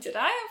like, did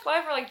I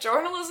apply for like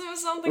journalism or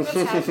something?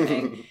 What's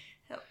happening?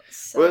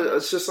 So. Well,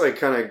 it's just like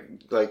kind of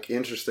like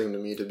interesting to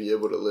me to be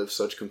able to live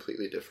such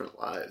completely different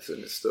lives,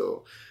 and it's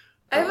still.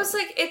 I was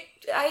like,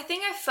 I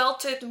think I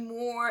felt it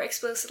more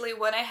explicitly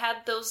when I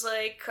had those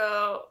like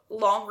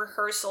long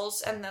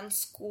rehearsals and then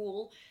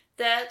school,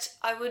 that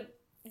I would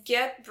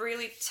get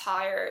really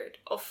tired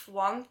of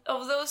one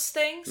of those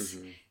things.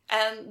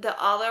 And the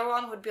other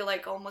one would be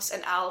like almost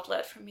an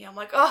outlet for me. I'm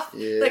like,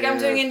 like I'm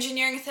doing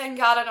engineering, thank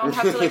God I don't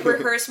have to like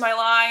rehearse my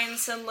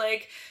lines and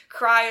like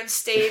cry on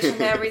stage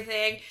and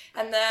everything.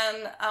 And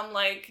then I'm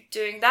like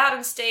doing that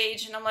on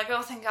stage and I'm like,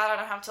 oh, thank God I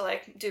don't have to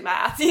like do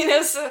math, you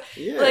know? So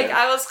like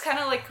I was kind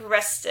of like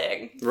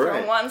resting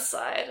from one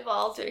side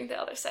while doing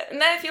the other side.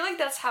 And I feel like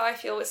that's how I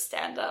feel with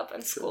stand-up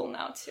and school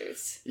now too.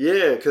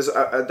 Yeah, because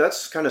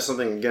that's kind of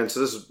something, again, so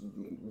this is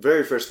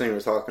very first thing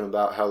we're talking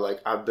about, how like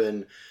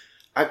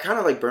I kind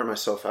of like burnt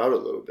myself out a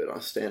little bit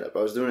on stand-up.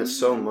 I was doing it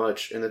so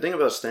much. And the thing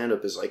about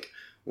stand-up is like,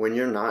 when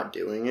you're not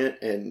doing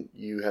it and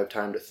you have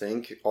time to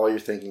think, all you're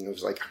thinking of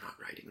is like, I'm not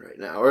writing right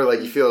now. Or like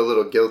you feel a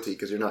little guilty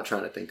because you're not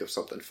trying to think of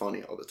something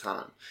funny all the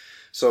time.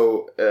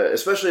 So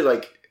especially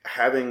like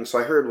so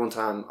I heard one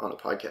time on a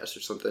podcast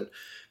or something,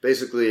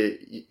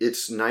 basically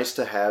it's nice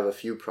to have a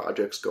few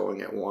projects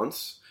going at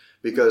once,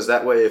 because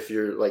that way if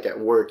you're like at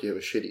work, you have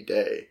a shitty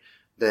day,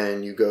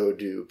 then you go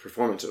do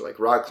performance or like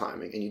rock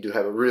climbing and you do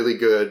have a really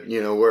good, you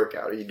know,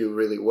 workout, or you do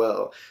really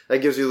well.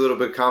 That gives you a little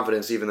bit of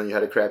confidence even though you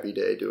had a crappy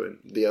day doing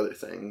the other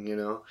thing, you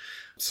know?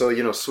 So,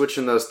 you know,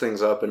 switching those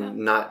things up and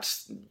not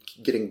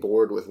getting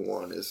bored with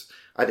one is,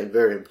 I think,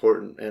 very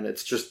important. And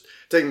it's just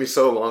taken me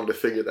so long to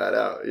figure that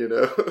out, you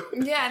know?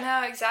 Yeah,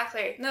 no,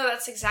 exactly. No,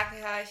 that's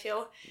exactly how I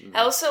feel.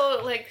 I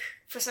also, like,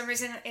 for some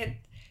reason,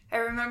 I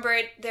remember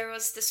there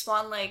was this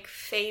one, like,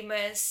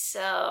 famous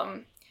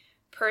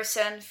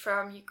person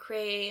from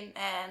Ukraine,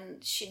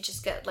 and she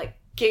just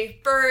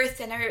gave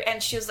birth,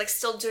 and she was like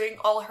still doing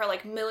all her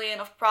like million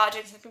of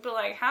projects, and people are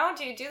like, how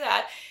do you do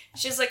that?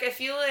 She's like, I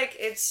feel like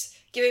it's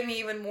giving me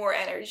even more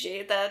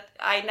energy that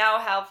I now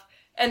have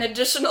an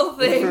additional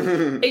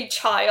thing, a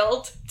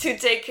child to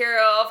take care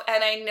of,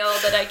 and I know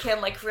that I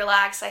can like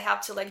relax. I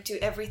have to like do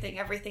everything,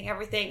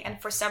 and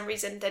for some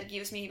reason that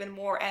gives me even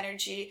more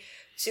energy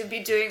to be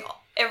doing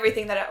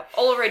everything that I've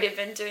already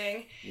been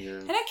doing.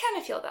 And I kind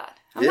of feel that.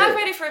 I'm not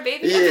ready for a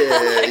baby.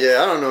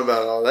 I don't know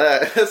about all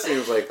that. That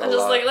seems like a lot. I'm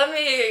just like, let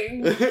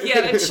me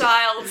get a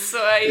child so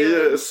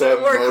I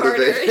work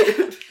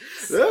harder.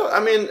 No, I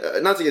mean,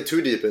 not to get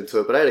too deep into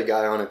it, but I had a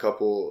guy on a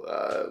couple,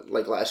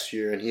 like last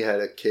year, and he had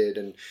a kid,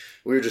 and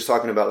we were just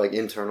talking about like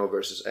internal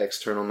versus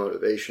external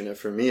motivation. And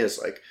for me, it's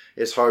like,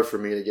 it's hard for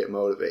me to get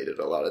motivated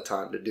a lot of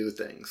time to do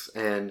things.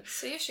 And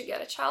so you should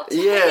get a child too.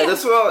 Yeah,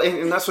 that's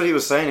what he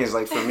was saying. He's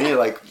like, for me,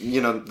 like,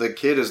 you know, the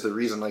kid is the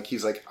reason. Like,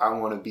 he's like, I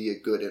want to be a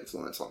good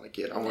influence on the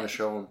kid. I want to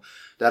show him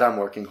that I'm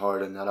working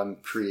hard and that I'm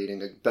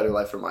creating a better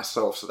life for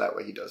myself, so that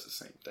way he does the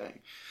same thing.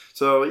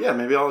 So, yeah,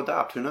 maybe I'll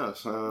adopt. Who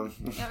knows?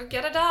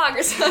 Get a dog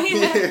or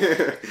something.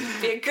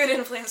 Be a good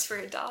influence for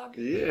your dog.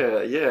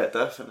 Yeah,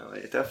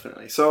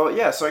 definitely. So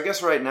I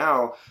guess right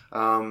now,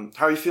 how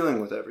are you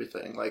feeling with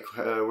everything? Like,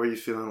 where are you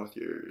feeling with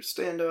your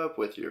stand-up,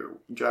 with your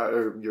job,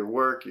 or your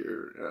work,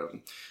 your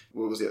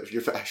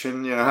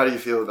fashion? You know, how do you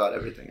feel about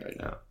everything right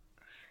now?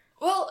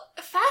 Well,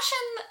 fashion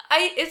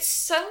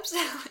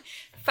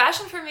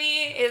for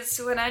me is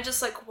when I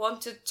just like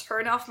want to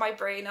turn off my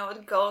brain. I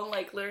would go and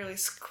like literally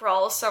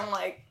scroll some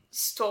like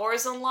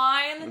stores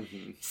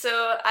online.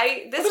 So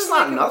this is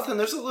not nothing.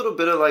 There's a little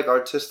bit of like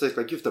artistic,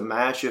 like you have to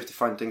match, you have to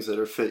find things that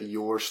are fit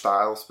your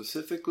style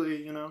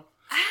specifically, you know?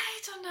 I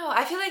don't know.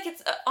 I feel like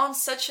it's on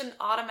such an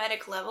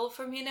automatic level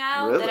for me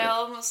now Really? that I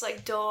almost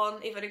like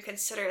don't even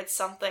consider it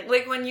something.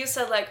 Like when you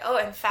said like, oh,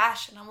 and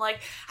fashion, I'm like,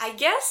 I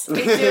guess I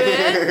do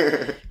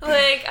it.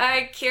 Like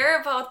I care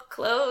about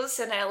clothes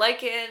and I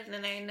like it,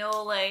 and I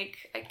know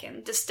like I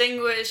can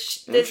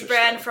distinguish this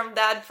brand from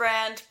that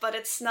brand, but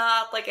it's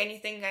not like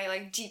anything I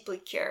like deeply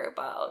care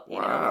about.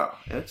 You know?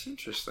 That's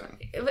interesting.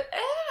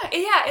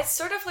 Yeah, it's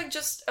sort of like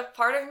just a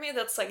part of me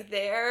that's like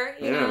there,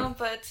 you know,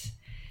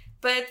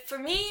 But for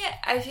me,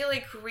 I feel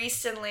like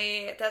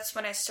recently that's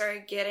when I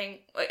started getting,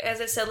 as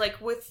I said, like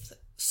with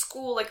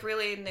school, like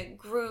really in the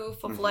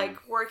groove of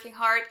like working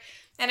hard.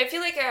 And I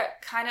feel like I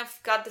kind of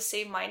got the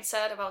same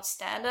mindset about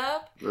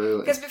stand-up.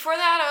 Really? Because before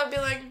that, I would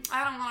be like,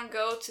 I don't want to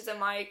go to the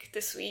mic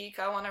this week.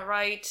 I want to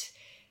write.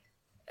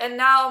 And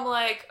now I'm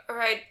like, all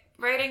right,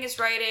 writing is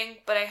writing,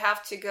 but I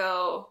have to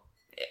go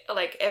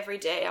like every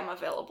day I'm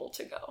available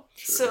to go.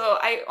 Sure. So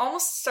I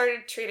almost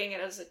started treating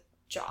it as a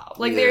job.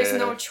 Like there's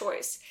no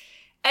choice.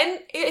 And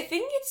I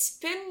think it's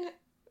been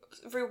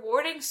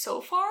rewarding so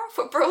far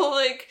for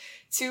probably like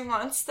 2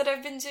 months that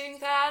I've been doing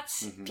that.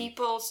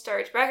 People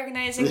start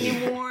recognizing you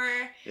more.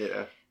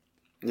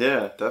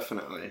 Yeah,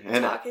 definitely.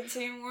 And talking to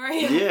you more.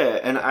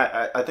 And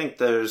I think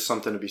there's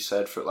something to be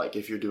said for like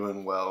if you're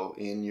doing well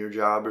in your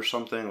job or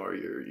something, or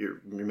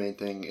your main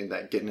thing in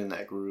that getting in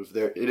that groove,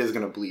 there it is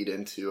going to bleed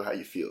into how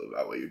you feel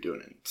about what you're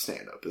doing in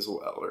stand up as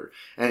well, or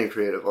any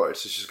creative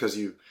arts. It's just because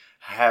you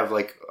have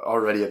like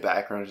already a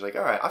background. It's like,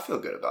 all right, I feel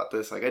good about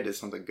this. Like I did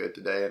something good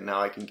today, and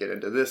now I can get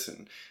into this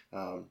and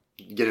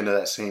get into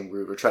that same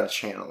groove or try to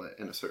channel it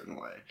in a certain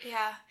way.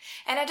 Yeah,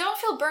 and I don't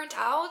feel burnt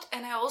out,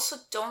 and I also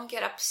don't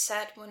get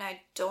upset when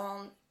I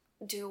don't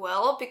do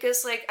well,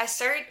 because like I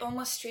started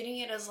almost treating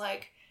it as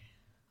like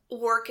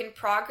work in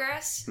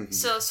progress.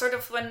 So sort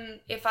of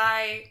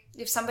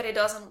if somebody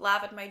doesn't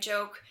laugh at my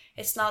joke,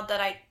 it's not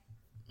that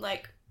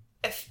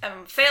if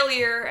I'm a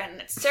failure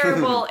and it's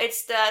terrible.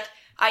 It's that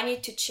I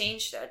need to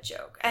change that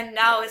joke. And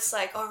now it's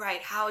like, all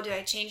right, how do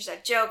I change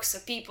that joke so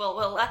people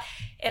will laugh?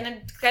 And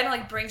it kind of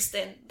like brings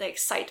the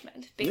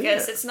excitement,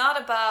 because it's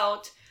not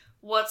about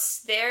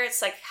what's there.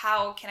 It's like,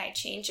 how can I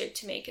change it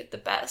to make it the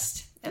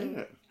best?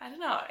 And I don't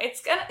know, it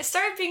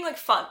started being like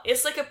fun.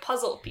 It's like a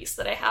puzzle piece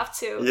that I have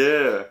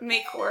to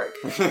make work.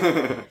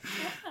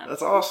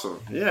 That's awesome.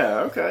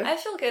 Yeah, okay. I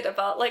feel good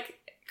about like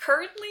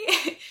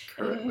currently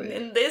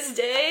in this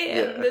day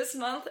and this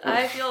month,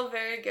 I feel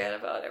very good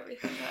about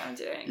everything that I'm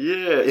doing.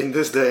 Yeah, in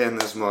this day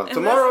and this month.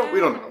 Tomorrow, we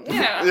don't know.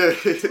 Yeah.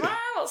 Tomorrow,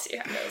 we'll see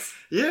how it goes.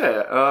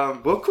 Yeah.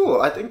 Well, cool.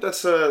 I think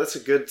that's a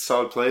good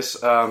solid place.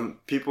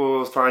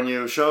 People find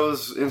you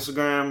shows,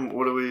 Instagram.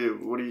 What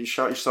do you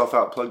shout yourself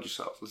out? Plug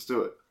yourself. Let's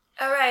do it.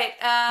 All right.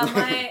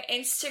 My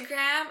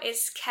Instagram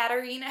is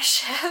Katarina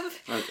Shev.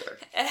 Okay.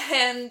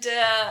 And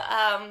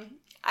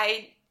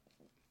I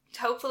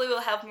hopefully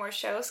we'll have more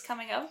shows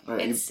coming up.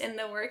 Right, it's in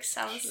the works.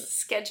 I'm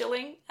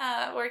scheduling,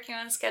 working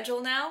on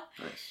schedule now.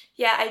 Nice.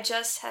 Yeah, I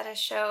just had a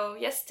show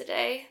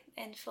yesterday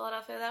in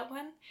Philadelphia. That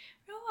went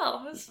real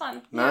well. It was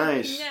fun.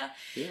 Nice.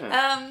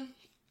 Yeah.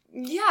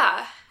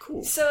 Yeah.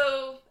 Cool.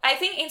 So I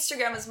think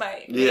Instagram is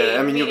my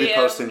you'll be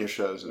posting your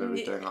shows and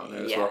everything on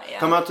there as well. Yeah.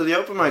 Come out to the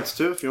open mics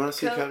too if you want to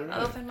see Katarina.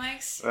 Open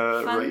mics.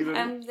 Fun.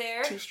 I'm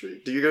there. 2th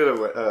Street. Do you go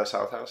to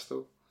South House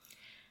still?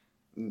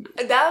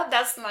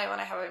 That's not when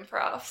I have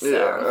improv,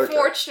 so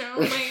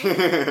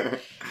unfortunately.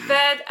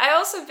 But I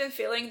also have been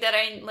feeling that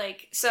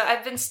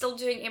I've been still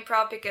doing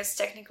improv because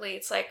technically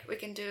it's like we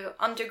can do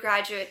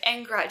undergraduate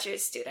and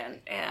graduate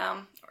student.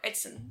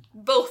 It's in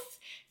both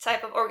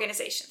type of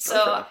organizations.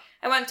 So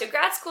I went to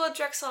grad school at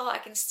Drexel. I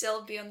can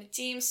still be on the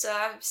team, so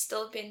I've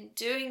still been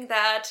doing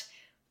that.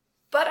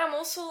 But I'm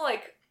also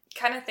like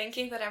kind of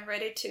thinking that I'm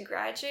ready to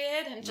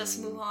graduate and just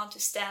move on to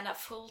stand up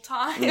full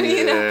time.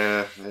 You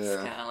know,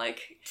 it's kind of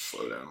like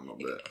slow down a little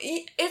bit.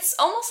 It's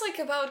almost like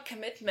about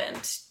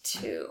commitment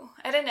too.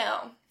 I don't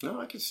know. No,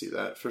 I can see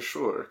that for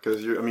sure,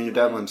 because you're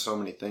dabbling in so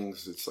many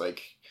things. It's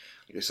like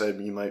I said,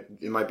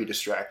 it might be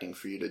distracting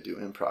for you to do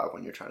improv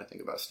when you're trying to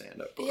think about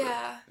stand up. The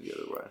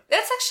other way.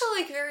 That's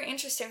actually like very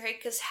interesting, right?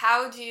 Because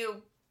how do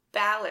you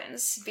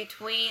balance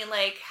between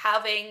like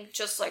having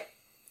just like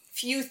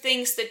few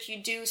things that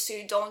you do so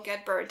you don't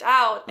get burnt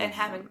out and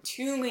having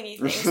too many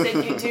things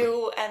that you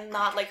do and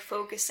not like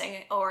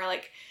focusing or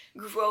like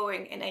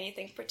growing in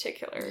anything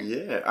particular?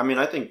 Yeah,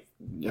 I think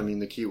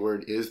the key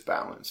word is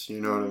balance,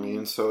 you know what I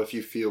mean? So if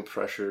you feel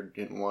pressured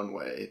in one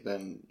way,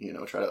 then,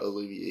 try to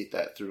alleviate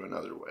that through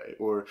another way.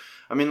 Or,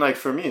 like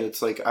for me,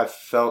 it's like I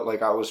felt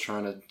like I was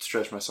trying to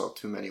stretch myself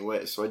too many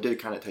ways. So I did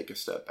kind of take a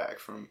step back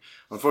from,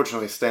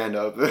 unfortunately, stand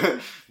up.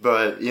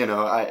 But,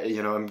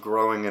 I'm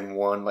growing in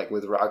one, like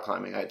with rock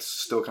climbing, it's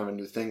still kind of a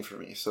new thing for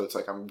me. So it's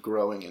like I'm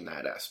growing in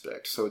that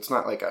aspect. So it's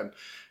not like I'm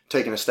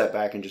taking a step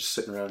back and just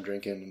sitting around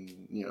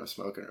drinking and,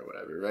 smoking or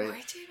whatever, right?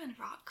 Where do you even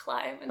rock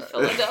climb in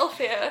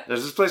Philadelphia?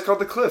 There's this place called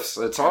The Cliffs.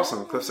 It's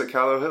awesome. Cliffs at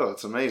Callow Hill.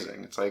 It's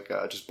amazing. It's like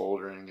just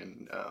bouldering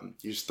and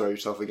you just throw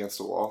yourself against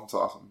the wall. It's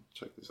awesome.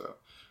 Check this out.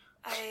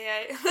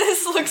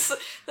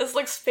 This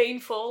looks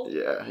painful.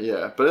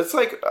 Yeah. But it's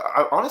like,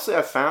 honestly,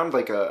 I found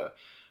like a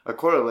a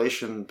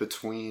correlation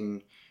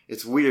between,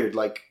 it's weird,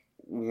 like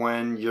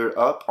when you're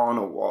up on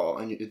a wall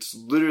and it's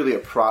literally a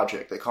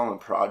project, they call them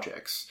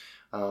projects,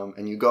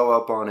 and you go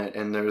up on it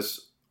and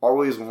there's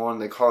always one,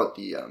 they call it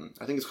the,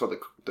 I think it's called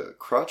the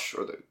crutch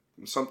or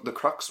the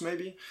crux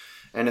maybe.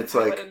 And it's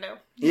like, I wouldn't know.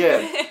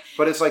 Yeah,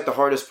 but it's like the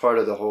hardest part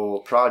of the whole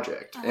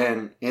project.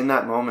 And in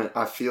that moment,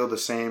 I feel the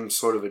same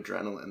sort of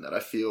adrenaline that I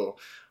feel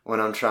when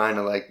I'm trying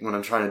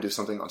to do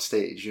something on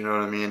stage, you know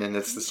what I mean? And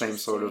it's the same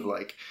sort of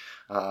like,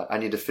 I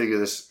need to figure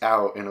this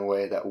out in a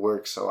way that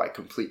works so I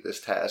complete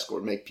this task or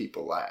make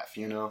people laugh,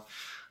 you know?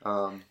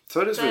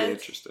 So it is really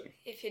interesting.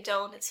 If you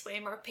don't, it's way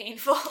more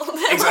painful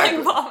than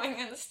like bombing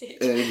on the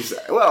stage.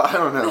 Exactly. Well, I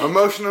don't know.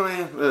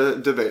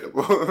 Emotionally,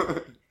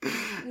 debatable.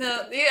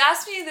 No, you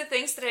asked me the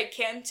things that I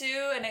can't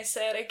do, and I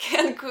said I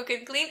can't cook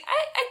and clean.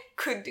 I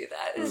could do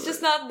that. It's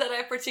just not that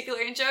I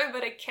particularly enjoy,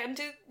 but I can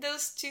do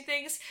those two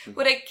things.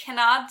 What I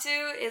cannot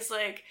do is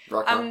like,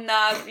 I'm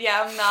not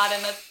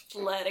an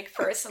athletic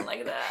person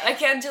like that. I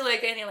can't do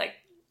like any like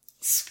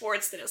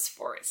sports that are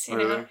sports, you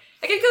know?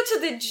 I can go to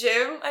the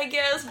gym, I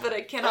guess, but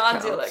I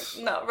cannot do like,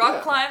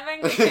 rock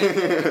climbing, I can't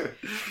do.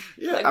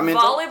 Yeah, like, I mean,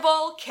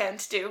 volleyball,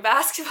 can't do.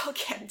 Basketball,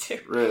 can't do.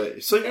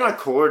 Really? So you're not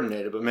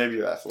coordinated, but maybe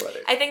you're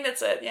athletic. I think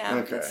that's it, yeah.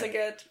 Okay. That's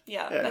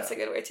a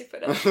good way to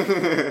put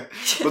it.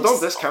 But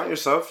don't discount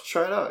yourself.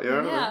 Try it out, you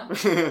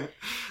know?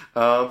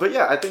 But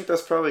yeah, I think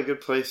that's probably a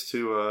good place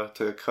to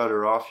cut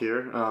her off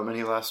here.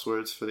 Any last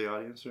words for the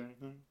audience or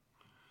anything?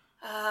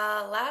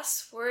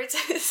 Last words.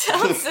 It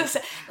sounds so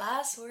sad.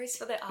 Last words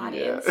for the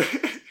audience.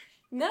 Yeah.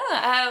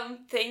 No,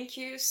 thank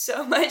you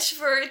so much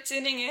for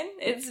tuning in.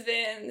 It's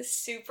been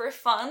super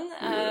fun.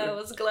 I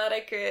was glad I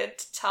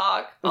could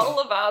talk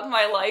all about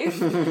my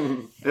life.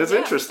 It's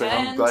interesting.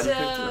 I'm glad you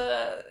came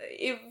to.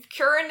 If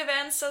current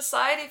events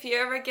aside, if you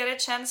ever get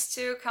a chance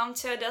to come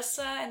to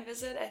Odessa and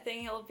visit, I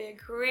think it'll be a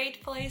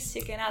great place.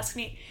 You can ask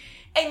me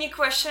any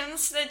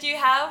questions that you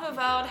have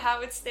about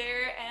how it's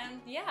there, and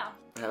yeah.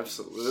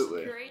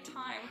 Absolutely. Great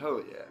time.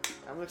 Hell yeah.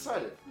 I'm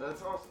excited.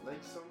 That's awesome.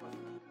 Thanks so much.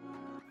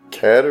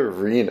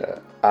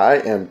 Katerina, I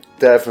am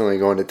definitely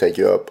going to take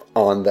you up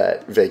on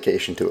that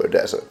vacation to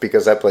Odessa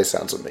because that place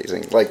sounds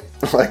amazing. Like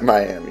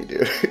Miami,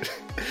 dude.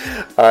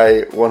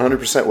 I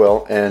 100%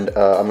 will, and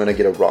I'm going to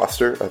get a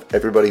roster of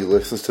everybody who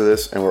listens to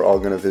this, and we're all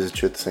going to visit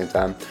you at the same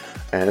time,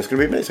 and it's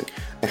going to be amazing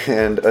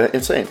and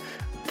insane.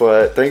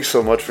 But thanks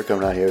so much for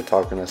coming out here,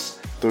 talking us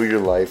through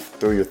your life,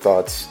 through your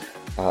thoughts,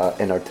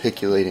 and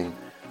articulating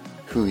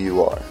who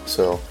you are.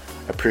 So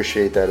I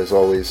appreciate that as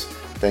always.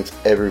 Thanks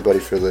everybody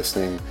for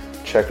listening.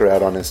 Check her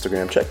out on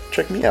Instagram.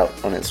 Check me out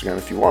on Instagram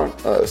if you want.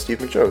 Steve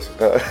McJoes.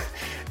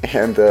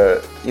 And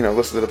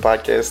listen to the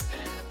podcast.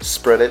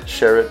 Spread it.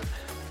 Share it.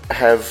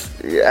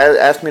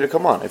 Ask me to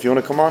come on. If you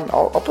want to come on,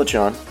 I'll put you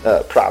on.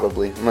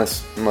 Probably,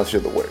 unless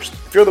you're the worst.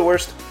 If you're the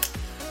worst,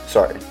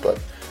 sorry. But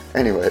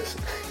anyways,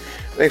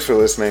 thanks for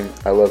listening.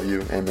 I love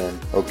you. Amen.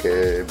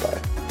 Okay.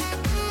 Bye.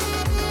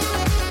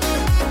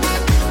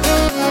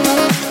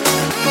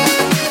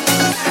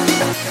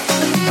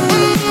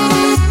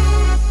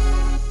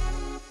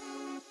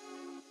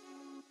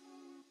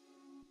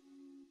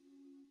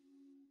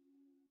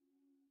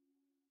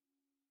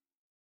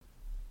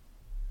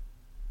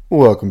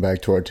 Welcome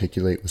back to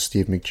Articulate with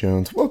Steve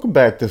McJones. Welcome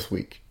back this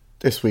week.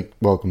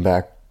 Welcome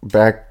back.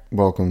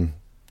 Welcome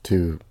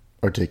to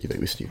Articulate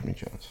with Steve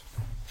McJones.